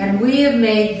 And we have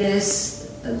made this,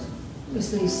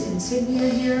 is this insignia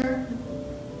here?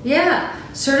 Yeah,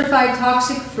 certified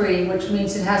toxic free, which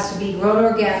means it has to be grown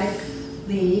organic,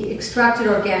 extracted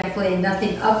organically, and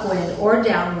nothing upwind or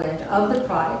downwind of the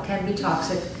product can be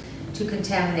toxic to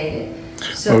contaminate it.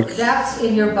 So that's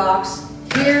in your box.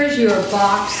 Here's your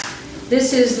box.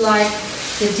 This is like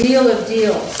the deal of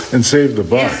deals. And save the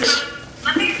box.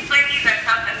 Let me explain to you guys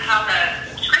how the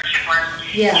subscription works.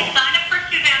 Yeah. You sign up for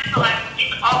Suzanne Selects.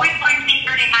 It's always going to be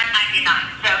 $39.99.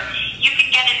 So you can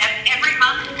get it every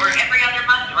month or every other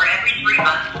month or every 3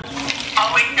 months.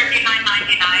 Always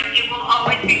 $39.99. It will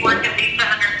always be worth at least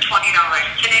 $120.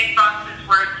 Today's box is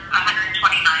worth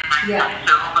 $129.99,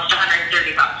 so almost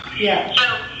 $130. Yeah. So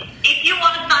if you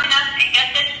want to sign up and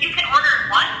get this, you can order it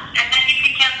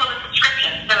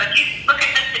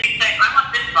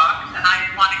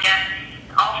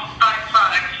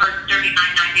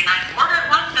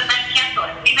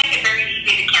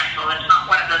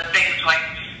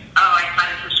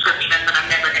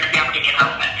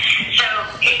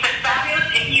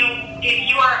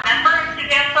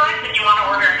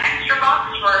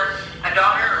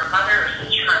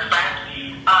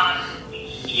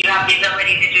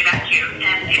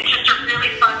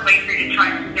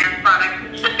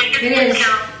It is.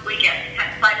 discount we get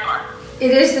by far.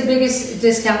 It is the biggest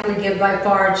discount we give by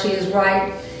far, and she is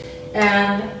right.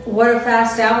 And what a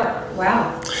fast hour.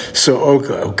 Wow. So,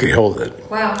 okay, hold it.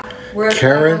 Wow. We're at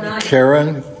Karen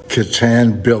 5:09.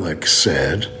 Catan Billick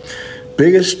said,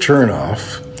 biggest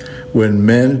turnoff when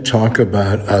men talk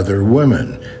about other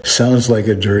women. Sounds like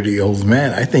a dirty old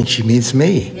man. I think she means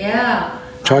me. Yeah.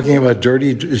 Talking about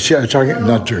talking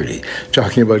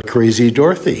about Crazy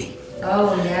Dorothy.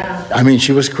 Oh, yeah. I mean,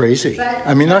 she was crazy. But-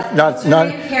 I mean, what's her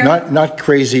name, Karen? not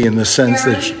crazy in the sense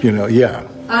that, yeah.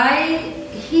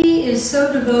 He is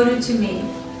so devoted to me.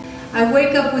 I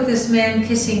wake up with this man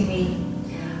kissing me.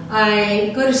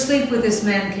 I go to sleep with this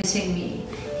man kissing me.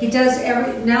 He does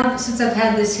now since I've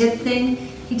had this hip thing,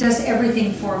 he does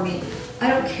everything for me. I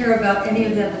don't care about any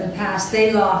of them in the past.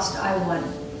 They lost, I won.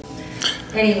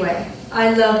 Anyway,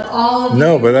 I love all of you.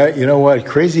 No, but you know what?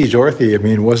 Crazy Dorothy,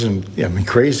 wasn't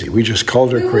crazy. We just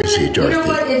called her Crazy Dorothy. You know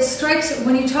what? It strikes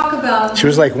when you talk about. She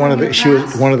was like one of the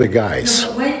guys. No,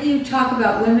 but when you talk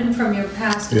about women from your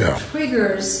past, Yeah. it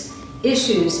triggers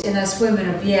issues in us women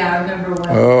of, I remember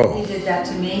when he did that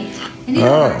to me. And you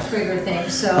don't want to trigger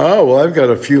things, so. Oh, well, I've got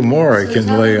a few more I can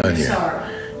tell lay me on you're you. sorry.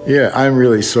 Yeah, I'm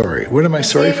really sorry. What am I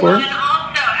sorry for? And also,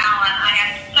 Alan, I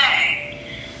have to say,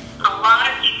 a lot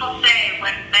of people say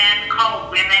when men call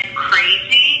women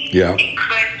crazy, Yeah. it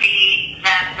could be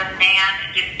that the man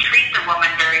didn't treat the woman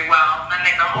very well. And then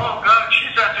they go, oh, God,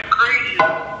 she's acting crazy.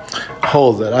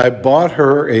 Hold it. I bought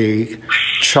her a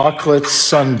chocolate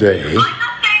sundae. I'm not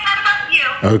saying that about you.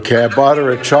 Okay, I bought her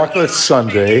a chocolate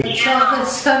sundae. Chocolate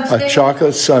sundae. A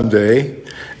chocolate sundae.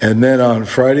 And then on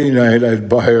Friday night, I'd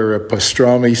buy her a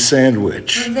pastrami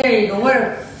sandwich. There you go. What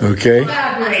a Okay?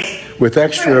 fabulous. With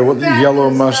extra what a fabulous yellow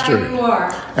guy mustard you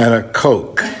are. and a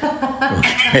Coke. And then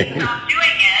Okay. she stopped doing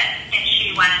it, and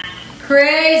she went,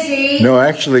 Crazy. No,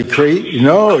 actually,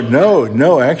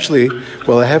 actually,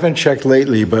 well, I haven't checked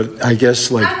lately, but I guess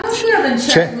like I hope you haven't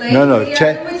checked lately. no, I've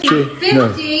been with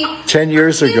you 10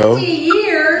 years ago. 50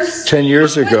 years. 10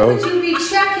 years ago. When would you be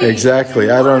checking? Exactly,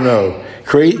 I don't know.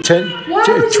 Why would you be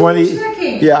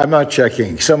checking? Yeah, I'm not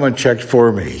checking. Someone checked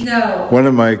for me. No. One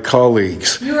of my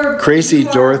colleagues. You're Crazy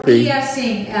Dorothy.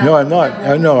 BSing, No, I'm not.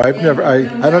 I know. I've never.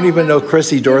 I don't even know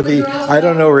Crazy Dorothy. I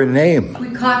don't know her name.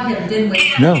 We caught him, didn't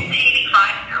we? No. she's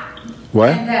 85 now. What?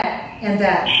 And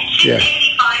that. She's Yeah.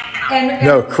 85 now. And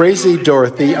No, Crazy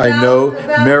Dorothy, I know,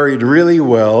 married really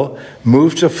well,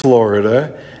 moved to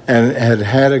Florida, and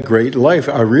had a great life.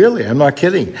 Really, I'm not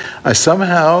kidding.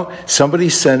 Somehow, somebody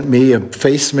sent me a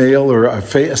face mail or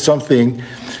something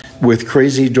with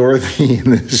Crazy Dorothy in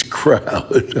this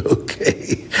crowd,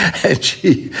 okay?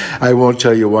 And I won't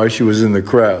tell you why she was in the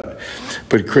crowd,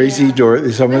 but Crazy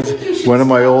Dorothy, one of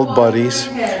my old buddies.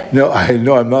 No, I'm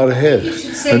not ahead.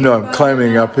 No, I'm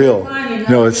climbing uphill.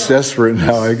 No, it's desperate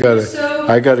now. I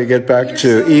gotta get back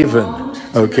to even.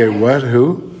 Okay, what?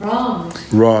 Who?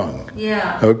 Wrong.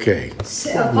 Yeah. Okay.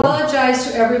 Apologize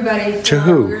to everybody for To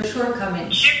who? your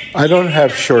shortcomings. I don't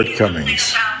have shortcomings. Sing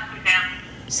us out, Suzanne.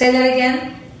 Say that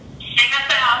again. Sing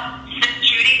us out.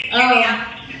 Judy. Oh. Suzanne.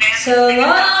 So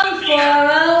long for a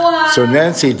while. So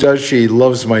Nancy she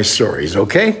loves my stories,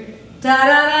 okay?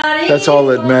 Da-da-da-dee That's all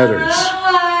that matters. for a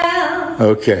while.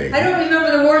 Okay. I don't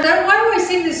remember the words. Why do I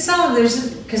sing this song?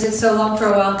 Because it's so long for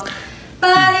a while.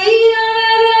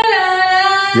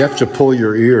 Ba-dee-da-da-da-da. You have to pull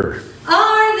your ear.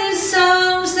 Are the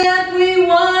songs that we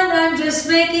want? I'm just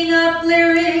making up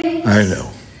lyrics. I know.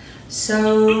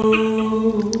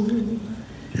 So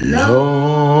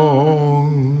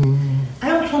Long. I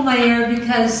don't pull my ear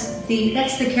because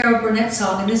that's the Carol Burnett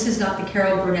song, and this is not the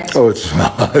Carol Burnett song. Oh, it's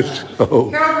not. Oh.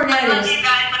 Carol I Burnett love is. you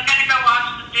guys. I'm gonna go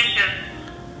wash the dishes.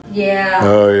 Yeah.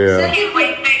 Oh, yeah. Can't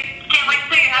wait till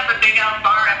you have a big old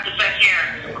bar episode here.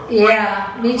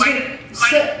 Yeah, me too.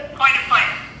 Point of point.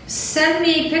 Send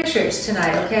me pictures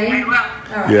tonight, okay? I will.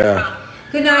 All right. Yeah.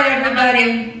 Good night,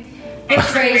 everybody. We're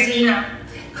crazy.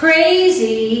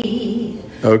 Crazy.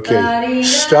 Okay.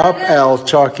 Stop Al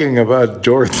talking about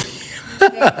Dorothy.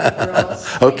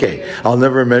 Okay. I'll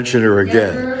never mention her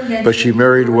again. But she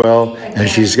married well, and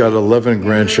she's got 11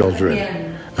 grandchildren.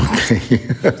 Again. Okay.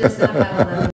 Does not have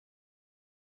 11